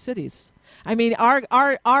towards our cities. I mean,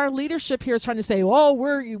 our leadership here is trying to say, "Oh,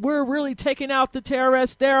 we're really taking out the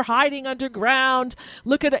terrorists. They're hiding underground.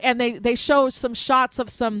 Look at it." And they show some shots of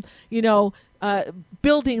some,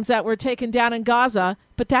 buildings that were taken down in Gaza,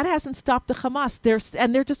 but that hasn't stopped the Hamas.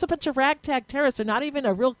 They're just a bunch of ragtag terrorists. They're not even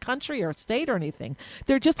a real country or state or anything.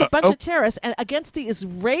 They're just a bunch of terrorists, and against the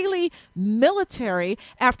Israeli military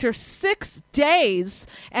after 6 days.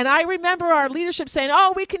 And I remember our leadership saying,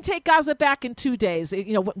 "Oh, we can take Gaza back in 2 days."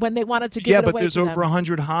 When they wanted to give it away. Yeah, but there's over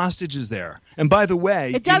 100 hostages there. And by the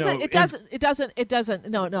way, it doesn't.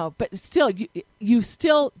 No. But still, you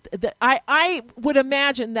still. I would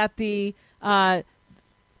imagine that the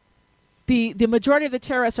majority of the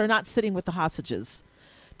terrorists are not sitting with the hostages.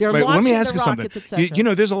 They're launching let me ask the you rockets, something.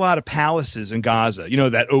 etc. There's a lot of palaces in Gaza.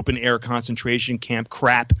 That open air concentration camp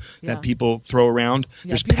crap that people throw around.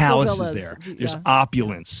 There's palaces villas there. There's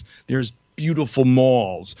opulence. There's beautiful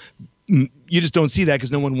malls. You just don't see that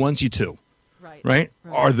because no one wants you to. Right?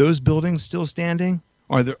 Are those buildings still standing?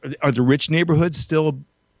 Are the rich neighborhoods still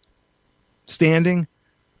standing?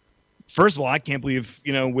 first of all, I can't believe,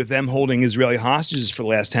 with them holding Israeli hostages for the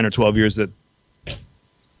last 10 or 12 years that,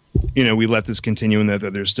 we let this continue and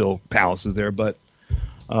that there's still palaces there. But,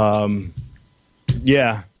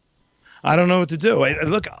 yeah, I don't know what to do.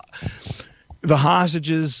 Look, the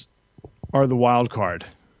hostages are the wild card.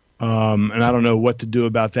 And I don't know what to do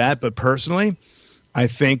about that. But personally, I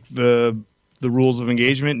think the rules of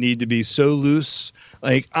engagement need to be so loose.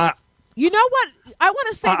 Like, you know what? I want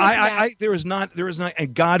to say this. There is not,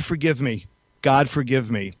 and God forgive me,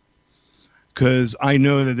 because I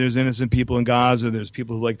know that there's innocent people in Gaza. There's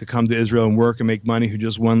people who like to come to Israel and work and make money who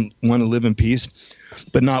just want to live in peace,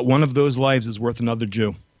 but not one of those lives is worth another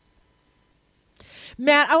Jew.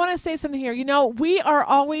 Matt, I want to say something here. We are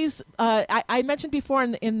always, I mentioned before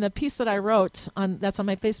in the piece that I wrote, that's on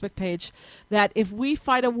my Facebook page, that if we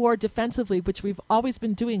fight a war defensively, which we've always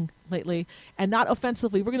been doing lately, and not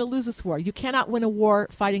offensively, we're going to lose this war. You cannot win a war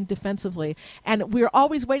fighting defensively. And we're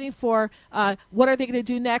always waiting for what are they going to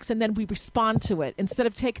do next, and then we respond to it instead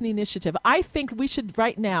of taking the initiative. I think we should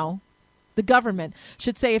right now, the government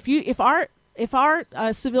should say, if our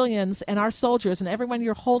civilians and our soldiers and everyone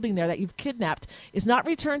you're holding there that you've kidnapped is not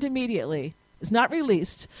returned immediately, is not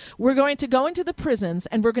released, we're going to go into the prisons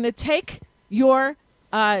and we're going to take your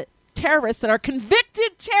terrorists that are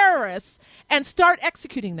convicted terrorists and start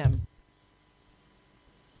executing them.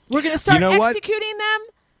 We're going to start executing them.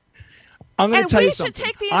 I'm going to tell you something.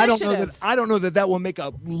 And we should take the initiative. I don't know that will make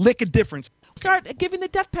a lick of difference. Start giving the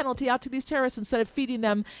death penalty out to these terrorists instead of feeding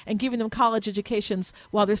them and giving them college educations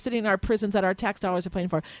while they're sitting in our prisons that our tax dollars are paying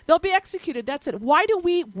for. They'll be executed. That's it. Why do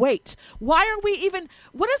we wait? Why are we even,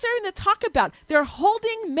 what is there even to talk about? They're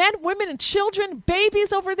holding men, women, and children,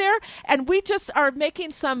 babies over there, and we just are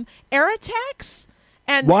making some air attacks?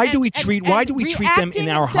 Why do we treat them in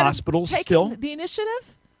our hospitals still? The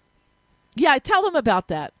initiative? Yeah, tell them about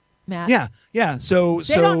that, Matt. Yeah. So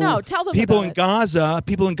they don't know. Tell them people about in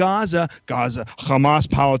Gaza,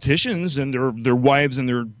 Hamas politicians and their wives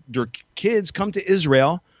and their kids come to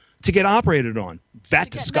Israel to get operated on.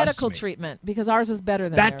 That disgusts me. Medical treatment, because ours is better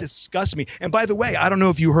than that theirs. Disgusts me. And by the way, I don't know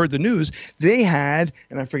if you heard the news. They had,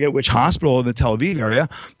 and I forget which hospital in the Tel Aviv area,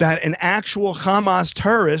 that an actual Hamas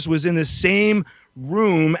terrorist was in the same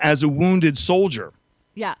room as a wounded soldier.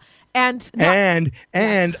 Yeah. And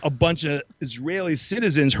a bunch of Israeli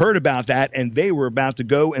citizens heard about that, and they were about to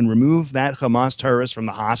go and remove that Hamas terrorist from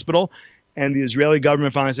the hospital. And the Israeli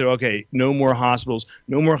government finally said, okay, no more hospitals,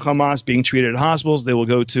 no more Hamas being treated at hospitals. They will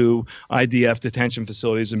go to IDF detention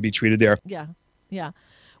facilities and be treated there. Yeah.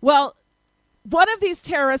 Well, one of these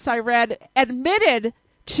terrorists I read admitted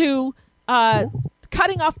to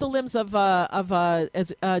cutting off the limbs of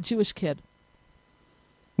a Jewish kid.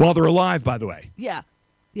 While they're alive, by the way. Yeah.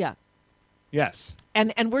 Yes.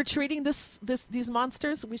 And we're treating these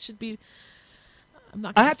monsters. We should be.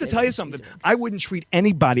 I have to tell you something. I wouldn't treat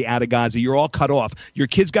anybody out of Gaza. You're all cut off. Your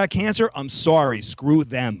kids got cancer. I'm sorry. Screw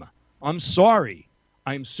them. I'm sorry.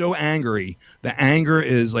 I'm so angry. The anger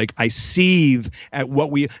is like I seethe at what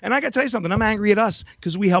we. And I got to tell you something. I'm angry at us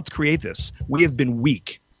because we helped create this. We have been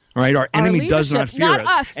weak. All right, our enemy does not fear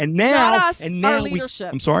us. And now, our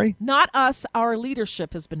leadership. I'm sorry? Not us, our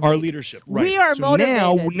leadership has been our weak. Leadership, right. We are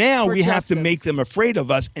motivated. Now we justice. have to make them afraid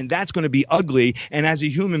of us, and that's going to be ugly. And as a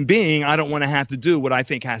human being, I don't want to have to do what I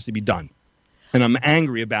think has to be done. And I'm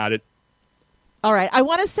angry about it. All right. I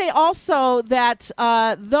want to say also that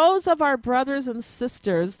those of our brothers and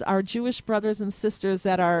sisters, our Jewish brothers and sisters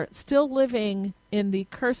that are still living in the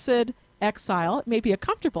cursed exile. It may be a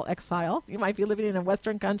comfortable exile. You might be living in a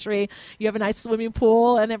Western country. You have a nice swimming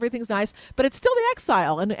pool and everything's nice, but it's still the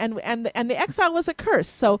exile, and the exile was a curse.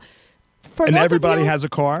 So, everybody has a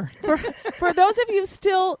car. For those of you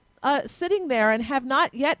still sitting there and have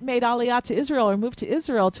not yet made Aliyah to Israel or moved to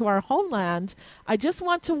Israel, to our homeland, I just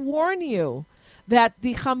want to warn you that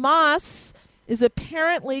the Hamas is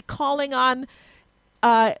apparently calling on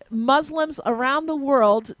Muslims around the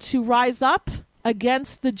world to rise up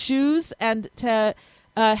against the Jews and to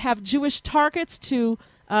have Jewish targets to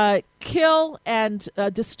kill and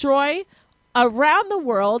destroy around the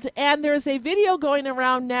world. And there's a video going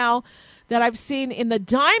around now that I've seen in the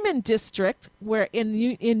Diamond District, where in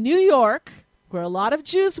New York, where a lot of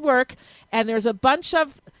Jews work, and there's a bunch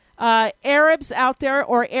of Arabs out there,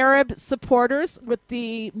 or Arab supporters with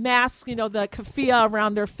the mask, the keffiyeh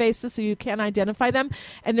around their faces so you can't identify them,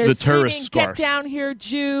 and they're screaming, "Get down here,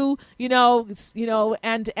 Jew!"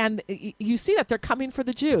 And you see that they're coming for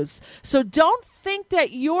the Jews. So don't think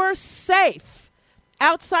that you're safe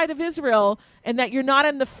outside of Israel and that you're not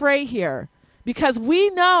in the fray here, because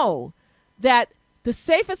we know that the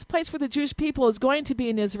safest place for the Jewish people is going to be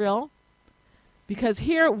in Israel, because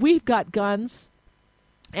here we've got guns.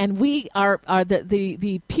 And we are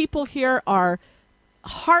the people here are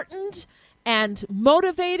heartened and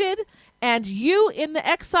motivated, and you in the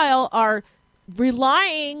exile are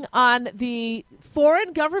relying on the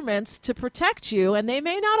foreign governments to protect you, and they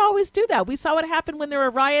may not always do that. We saw what happened when there were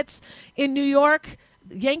riots in New York.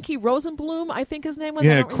 Yankee Rosenblum, I think his name was.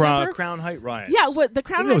 Yeah, Crown Heights riots. Yeah, the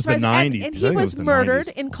Crown Heights riots, and he was murdered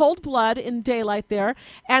 90s. in cold blood in daylight there,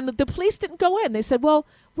 and the police didn't go in. They said, "Well,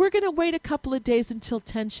 we're going to wait a couple of days until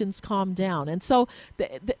tensions calm down," and so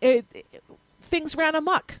things ran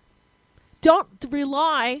amok. Don't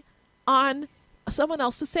rely on someone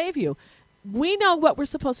else to save you. We know what we're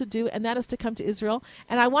supposed to do, and that is to come to Israel.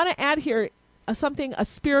 And I want to add here a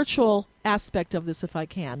spiritual aspect of this, if I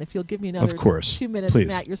can. If you'll give me another 2 minutes, please.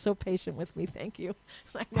 Matt, you're so patient with me. Thank you.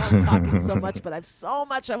 I know I'm talking so much, but I have so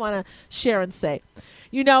much I want to share and say.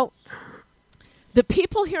 You know, the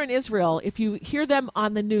people here in Israel, if you hear them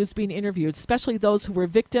on the news being interviewed, especially those who were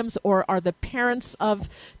victims or are the parents of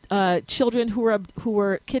children who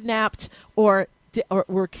were kidnapped or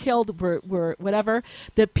were killed, were whatever,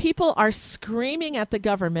 the people are screaming at the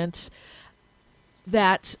government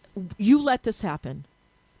that you let this happen.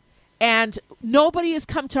 And nobody has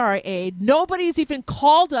come to our aid. Nobody's even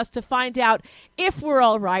called us to find out if we're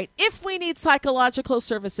all right, if we need psychological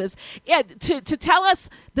services, to tell us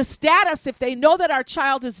the status if they know that our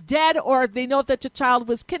child is dead or they know that the child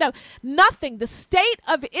was kidnapped. Nothing. The state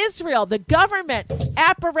of Israel, the government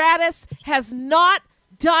apparatus has not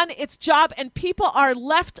done its job, and people are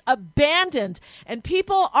left abandoned, and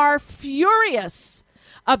people are furious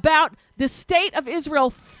about the state of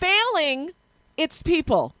Israel failing its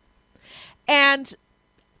people. And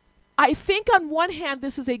I think on one hand,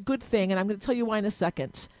 this is a good thing, and I'm going to tell you why in a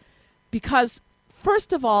second. Because,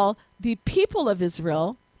 first of all, the people of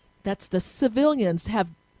Israel, that's the civilians, have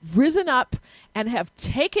risen up and have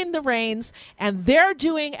taken the reins, and they're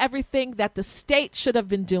doing everything that the state should have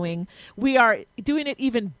been doing. We are doing it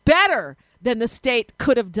even better than the state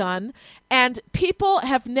could have done. And people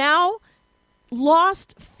have now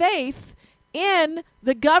lost faith in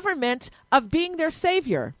the government of being their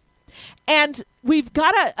savior. And we've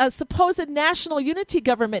got a supposed national unity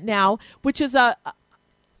government now, which is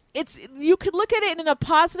you could look at it in a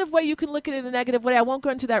positive way, you can look at it in a negative way. I won't go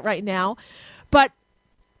into that right now. But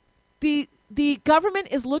the government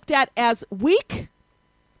is looked at as weak,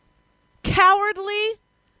 cowardly,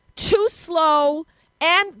 too slow,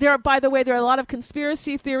 and by the way, there are a lot of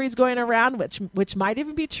conspiracy theories going around, which might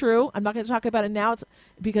even be true. I'm not going to talk about it now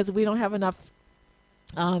because we don't have enough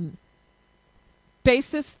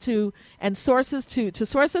basis and sources to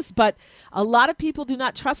sources. But a lot of people do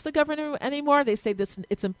not trust the government anymore. They say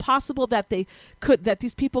it's impossible that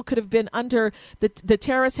these people could have been under the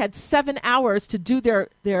terrorists had 7 hours to do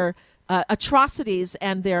their atrocities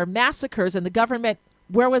and their massacres, and the government.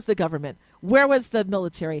 Where was the government? Where was the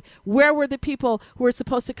military? Where were the people who were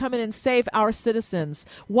supposed to come in and save our citizens?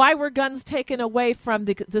 Why were guns taken away from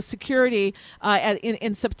the security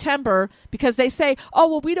in September? Because they say, oh,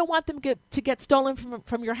 well, we don't want them to get stolen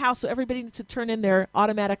from your house, so everybody needs to turn in their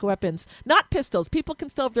automatic weapons. Not pistols. People can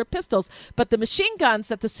still have their pistols, but the machine guns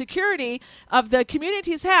that the security of the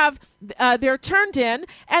communities have, they're turned in,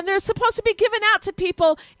 and they're supposed to be given out to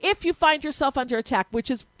people if you find yourself under attack,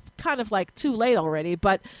 which is kind of like too late already,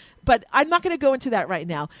 but I'm not going to go into that right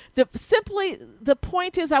now. The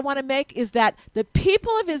point is I want to make is that the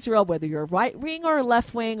people of Israel, whether you're right wing or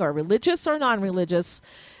left wing or religious or non-religious,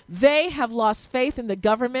 they have lost faith in the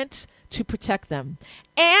government to protect them.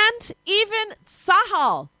 And even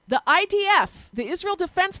Tzahal, the IDF, the Israel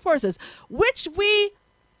Defense Forces, which we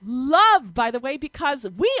love, by the way, because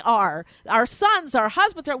our sons, our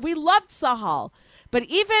husbands, we loved Tzahal. But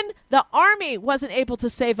even the army wasn't able to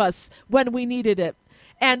save us when we needed it.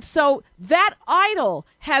 And so that idol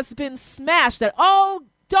has been smashed that, oh,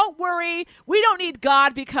 don't worry, we don't need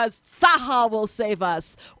God because Tzahal will save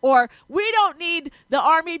us. Or we don't need the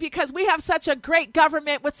army because we have such a great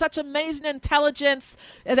government with such amazing intelligence.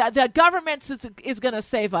 The government is going to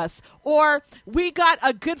save us. Or we got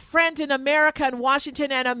a good friend in America in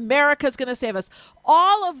Washington and America is going to save us.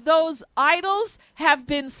 All of those idols have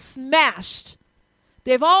been smashed.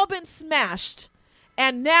 They've all been smashed,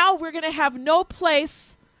 and now we're going to have no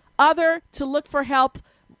place other to look for help,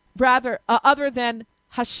 other than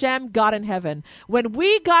Hashem, God in heaven. When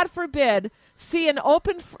we, God forbid, see an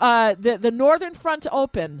open, the northern front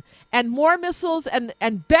open, and more missiles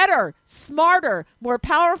and better, smarter, more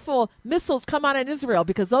powerful missiles come on in Israel,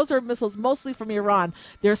 because those are missiles mostly from Iran.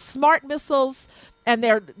 They're smart missiles. and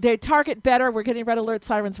they target better. We're getting red alert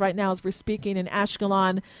sirens right now as we're speaking in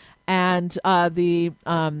Ashkelon and the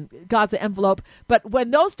Gaza envelope. But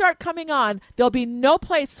when those start coming on, there'll be no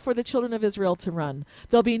place for the children of Israel to run.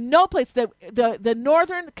 There'll be no place. The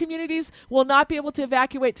northern communities will not be able to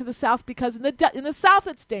evacuate to the south because in the south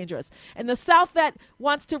it's dangerous. And the south that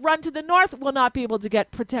wants to run to the north will not be able to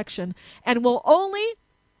get protection and will only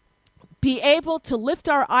be able to lift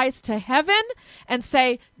our eyes to heaven and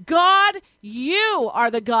say, God, you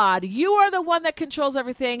are the God. You are the one that controls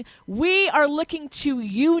everything. We are looking to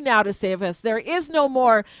you now to save us. There is no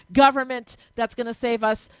more government that's going to save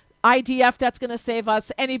us, IDF that's going to save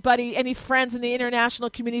us, anybody, any friends in the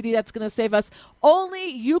international community that's going to save us. Only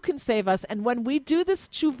you can save us. And when we do this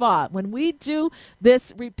tshuva, when we do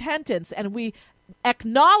this repentance, and we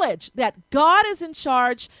acknowledge that God is in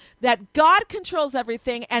charge, that God controls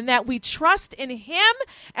everything, and that we trust in him,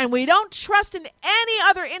 and we don't trust in any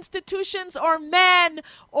other institutions or men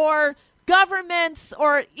or governments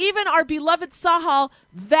or even our beloved Sahal,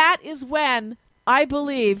 that is when I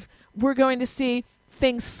believe we're going to see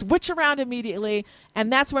things switch around immediately,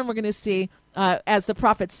 and that's when we're going to see, as the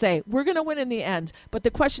prophets say, we're going to win in the end. But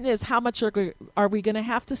the question is, how much are we going to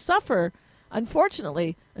have to suffer,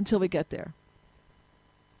 unfortunately, until we get there?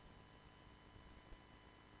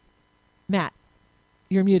 Matt,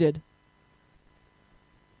 you're muted.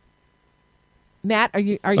 Matt, are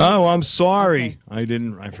you? Oh, I'm sorry.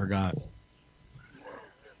 Okay. I forgot.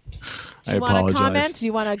 Do you want to comment? Do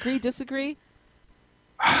you want to agree, disagree?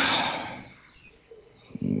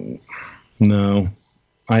 No,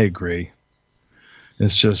 I agree.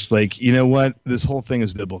 It's just like, you know what? This whole thing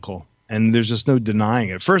is biblical, and there's just no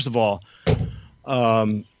denying it. First of all,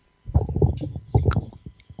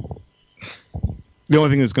 the only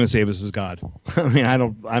thing that's going to save us is God. I mean,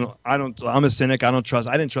 I'm a cynic. I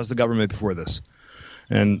didn't trust the government before this.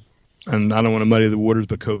 And I don't want to muddy the waters,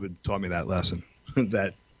 but COVID taught me that lesson,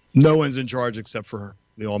 that no one's in charge except for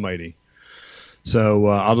the Almighty. So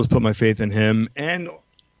I'll just put my faith in him and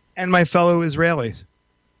my fellow Israelis.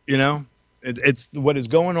 You know, it's what is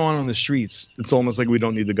going on the streets. It's almost like we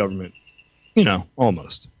don't need the government, you know,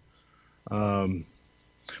 almost. But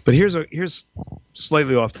here's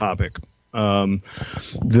slightly off topic. As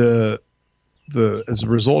a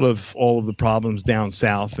result of all of the problems down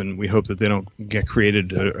south, and we hope that they don't get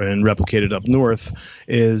created and replicated up north,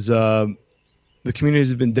 is the communities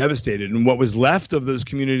have been devastated, and what was left of those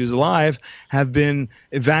communities alive have been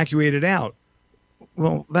evacuated out.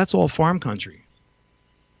 Well, that's all farm country.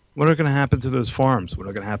 What are going to happen to those farms? What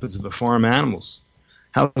are going to happen to the farm animals?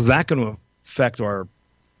 How is that going to affect our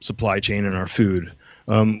supply chain and our food?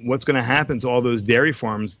 What's going to happen to all those dairy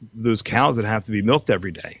farms, those cows that have to be milked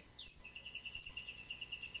every day?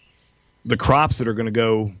 The crops that are going to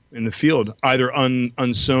go in the field, either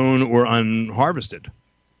unsown or unharvested.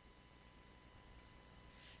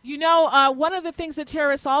 You know, one of the things the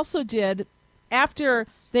terrorists also did after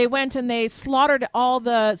they went and they slaughtered all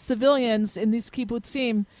the civilians in these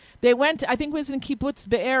kibbutzim, they went, I think it was in kibbutz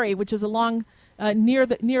Be'eri, which is along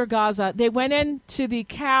near Gaza. They went into the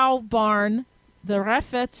cow barn, the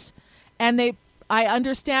refets, and I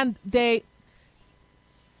understand they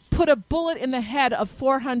put a bullet in the head of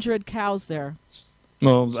 400 cows there.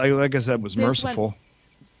 Well, like I said, was merciful.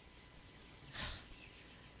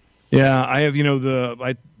 Yeah, I have,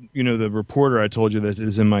 the reporter I told you that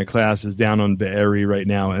is in my class is down on Be'eri right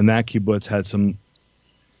now, and that kibbutz had some.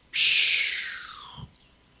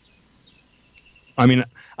 I mean,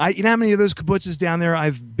 you know how many of those kibbutzes down there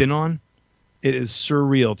I've been on? It is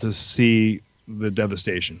surreal to see the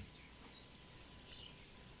devastation.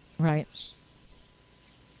 Right.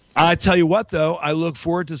 I tell you what, though, I look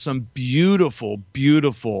forward to some beautiful,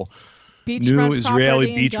 beautiful new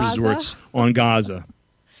Israeli beach resorts on Gaza.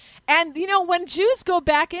 And, when Jews go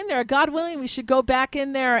back in there, God willing, we should go back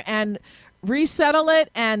in there and resettle it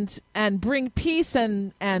and bring peace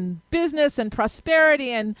and business and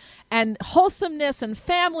prosperity and wholesomeness and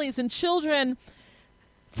families and children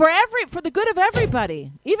for the good of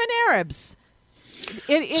everybody, even Arabs.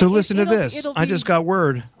 So listen to this. I just got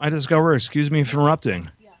word. Excuse me for interrupting.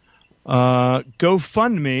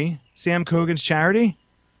 GoFundMe, Sam Cogan's charity.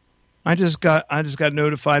 I just got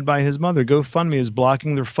notified by his mother. GoFundMe is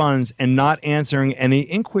blocking their funds and not answering any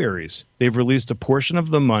inquiries. They've released a portion of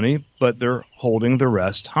the money, but they're holding the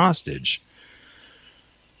rest hostage.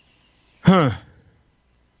 Huh.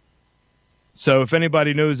 So if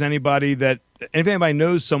anybody knows someone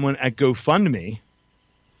at GoFundMe,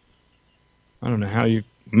 I don't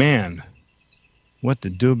know what to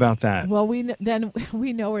do about that. Well, we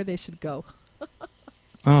know where they should go.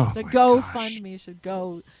 Oh, the GoFundMe should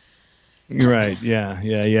go. You're right.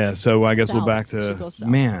 Yeah. So I guess South. we're back Should to go south.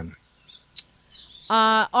 man.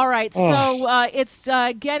 All right, so it's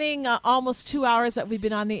getting almost 2 hours that we've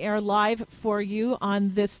been on the air live for you on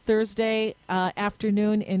this Thursday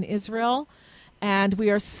afternoon in Israel, and we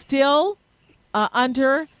are still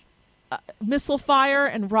under missile fire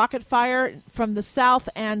and rocket fire from the south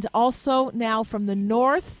and also now from the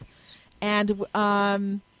north, and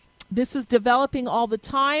this is developing all the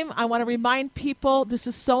time. I want to remind people this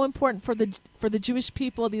is so important for the Jewish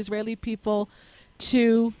people, the Israeli people,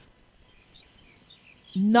 to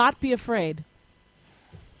not be afraid.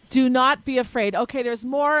 Do not be afraid. Okay, there's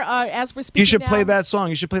more as we're speaking. You should now. play that song.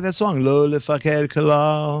 Lo lefakel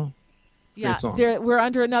kalal. Yeah, song. we're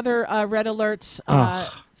under another red alert.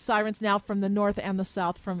 Sirens now from the north and the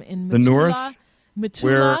south, from in The north?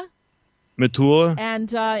 Metula, Metula,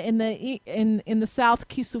 and in the south,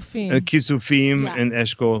 Kisufim. Kisufim, Yeah. and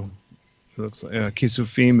Eshkol. Looks like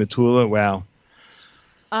Kisufim, Metula. Wow.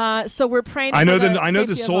 So we're praying. I know for the safety of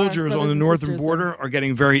our soldiers on brothers the and northern sisters border are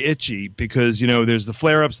getting very itchy because there's the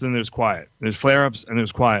flare-ups, then there's quiet. There's flare-ups and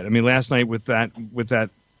there's quiet. I mean, last night with that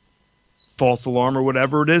false alarm or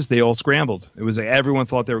whatever it is, they all scrambled. It was like everyone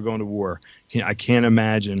thought they were going to war. I can't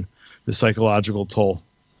imagine the psychological toll.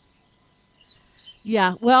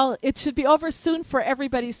 Yeah, well, it should be over soon for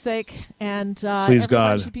everybody's sake, and Please everyone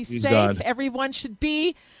God. should be Please safe. God. Everyone should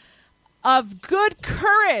be of good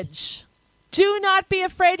courage. Do not be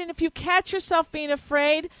afraid, and if you catch yourself being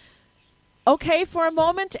afraid, okay for a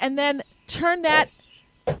moment, and then turn that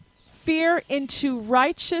fear into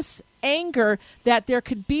righteous anger that there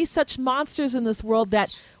could be such monsters in this world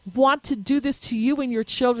that want to do this to you and your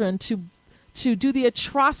children, to do the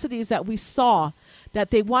atrocities that we saw,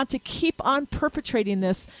 that they want to keep on perpetrating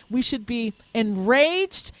this. We should be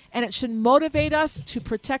enraged, and it should motivate us to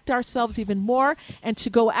protect ourselves even more and to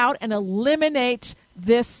go out and eliminate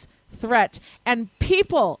this threat. And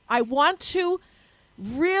people, I want to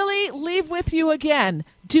really leave with you again.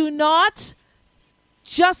 Do not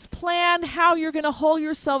just plan how you're going to hold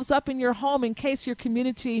yourselves up in your home in case your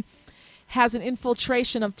community has an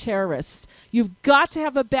infiltration of terrorists. You've got to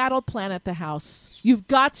have a battle plan at the house. You've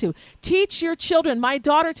got to. Teach your children. My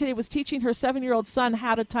daughter today was teaching her 7-year-old son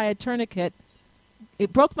how to tie a tourniquet.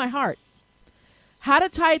 It broke my heart. How to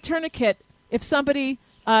tie a tourniquet if somebody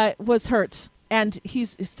was hurt and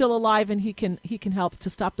he's still alive and he can help to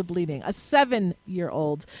stop the bleeding. A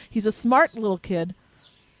 7-year-old. He's a smart little kid.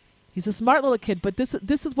 But this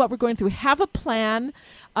is what we're going through. Have a plan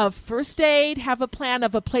of first aid. Have a plan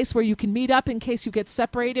of a place where you can meet up in case you get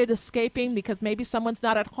separated, escaping, because maybe someone's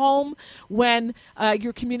not at home when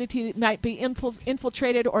your community might be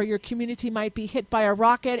infiltrated, or your community might be hit by a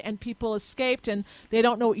rocket and people escaped and you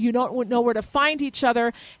don't know where to find each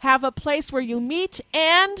other. Have a place where you meet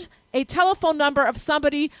and a telephone number of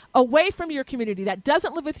somebody away from your community that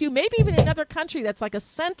doesn't live with you, maybe even in another country, that's like a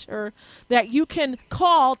center that you can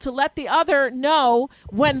call to let the other know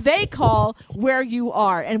when they call where you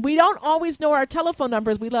are. And we don't always know our telephone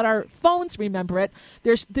numbers. We let our phones remember it.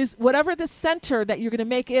 There's this, whatever the center that you're going to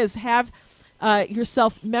make is, have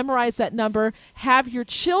yourself memorize that number. Have your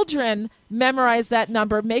children memorize that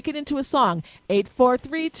number. Make it into a song.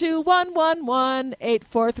 8432111,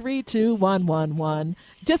 8432111.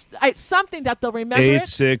 Just something that they'll remember.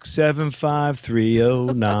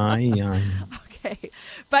 8675309. Okay,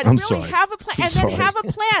 but I'm really sorry. have a plan, I'm and then sorry. have a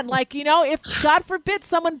plan. Like, if God forbid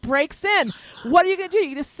someone breaks in, what are you going to do? You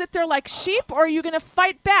going to sit there like sheep, or are you going to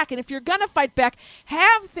fight back? And if you're going to fight back,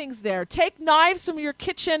 have things there. Take knives from your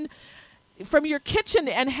kitchen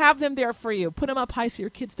and have them there for you. Put them up high so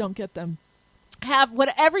your kids don't get them. Have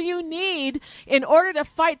whatever you need in order to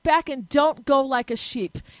fight back, and don't go like a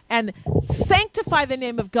sheep. And sanctify the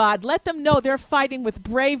name of God. Let them know they're fighting with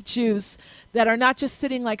brave Jews that are not just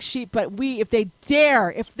sitting like sheep, but if they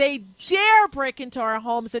dare break into our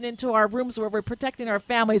homes and into our rooms where we're protecting our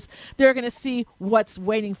families, they're going to see what's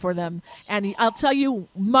waiting for them. And I'll tell you,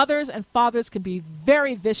 mothers and fathers can be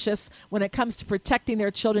very vicious when it comes to protecting their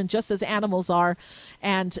children, just as animals are.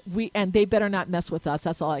 And they better not mess with us.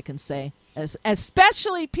 That's all I can say.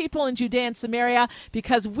 Especially people in Judea and Samaria,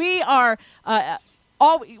 because we are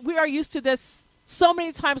used to this so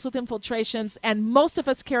many times with infiltrations, and most of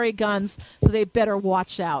us carry guns, so they better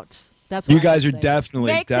watch out. That's what You guys are say.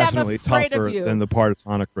 definitely tougher than the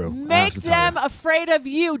Partisana crew. Make them afraid of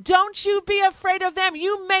you. Don't you be afraid of them.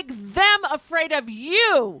 You make them afraid of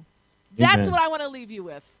you. That's Amen. what I want to leave you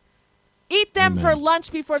with. Eat them for lunch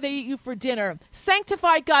before they eat you for dinner.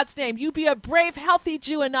 Sanctify God's name. You be a brave, healthy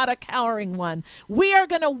Jew and not a cowering one. We are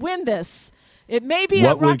going to win this. It may be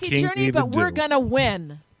a rocky journey, but we're going to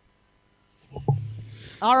win.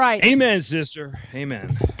 All right. Amen, sister.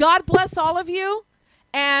 Amen. God bless all of you.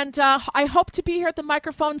 And I hope to be here at the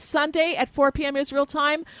microphone Sunday at 4 p.m. Israel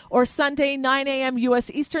time or Sunday 9 a.m.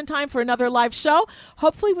 U.S. Eastern time for another live show,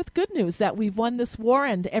 hopefully with good news that we've won this war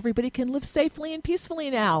and everybody can live safely and peacefully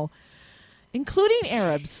now, including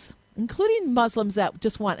Arabs, including Muslims that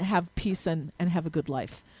just want to have peace and have a good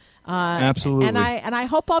life. Absolutely. And I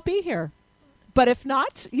hope I'll be here. But if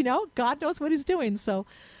not, God knows what he's doing. So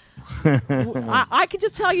I can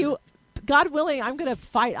just tell you, God willing, I'm going to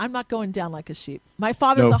fight. I'm not going down like a sheep. My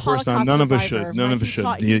father's a Holocaust survivor. None of us should. None of us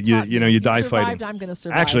should. You die fighting. I'm going to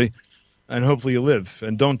survive. Actually, and hopefully you live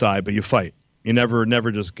and don't die, but you fight. You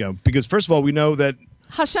never just go. Because first of all, we know that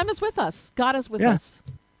Hashem is with us. God is with us.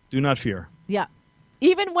 Do not fear. Yeah.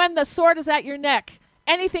 Even when the sword is at your neck,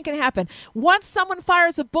 anything can happen. Once someone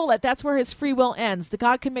fires a bullet, that's where his free will ends. The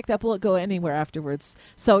God can make that bullet go anywhere afterwards.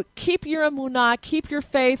 So keep your emunah, keep your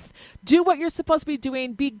faith, do what you're supposed to be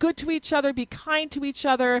doing, be good to each other, be kind to each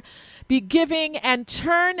other, be giving, and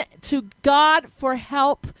turn to God for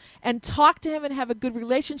help and talk to him and have a good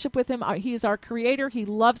relationship with him. He is our creator. He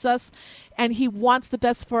loves us, and he wants the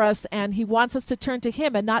best for us, and he wants us to turn to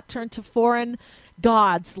him and not turn to foreign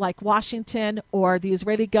gods like Washington or the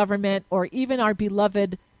Israeli government or even our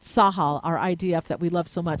beloved Tzahal, our IDF that we love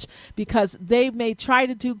so much, because they may try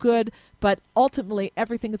to do good, but ultimately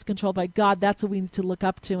everything is controlled by God. That's what we need to look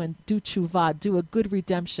up to and do tshuva, do a good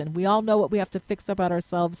redemption. We all know what we have to fix about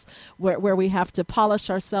ourselves, where we have to polish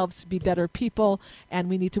ourselves to be better people, and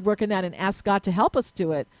we need to work in that and ask God to help us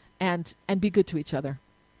do it and be good to each other.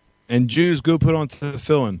 And Jews, go put on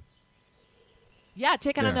tefillin. Yeah,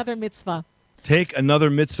 take on another mitzvah. Take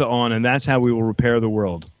another mitzvah on, and that's how we will repair the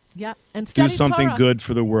world. Yeah, and study do something Torah. Good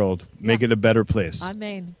for the world. Make it a better place.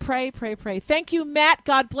 Amen. Pray, pray, pray. Thank you, Matt.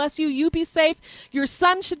 God bless you. You be safe. Your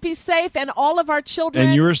son should be safe, and all of our children.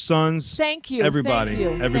 And your sons. Thank you. Everybody. Thank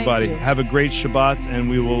you. Everybody. Thank you. Have a great Shabbat, and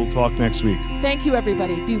we will talk next week. Thank you,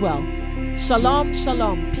 everybody. Be well. Shalom,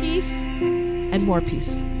 shalom. Peace and more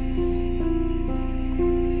peace.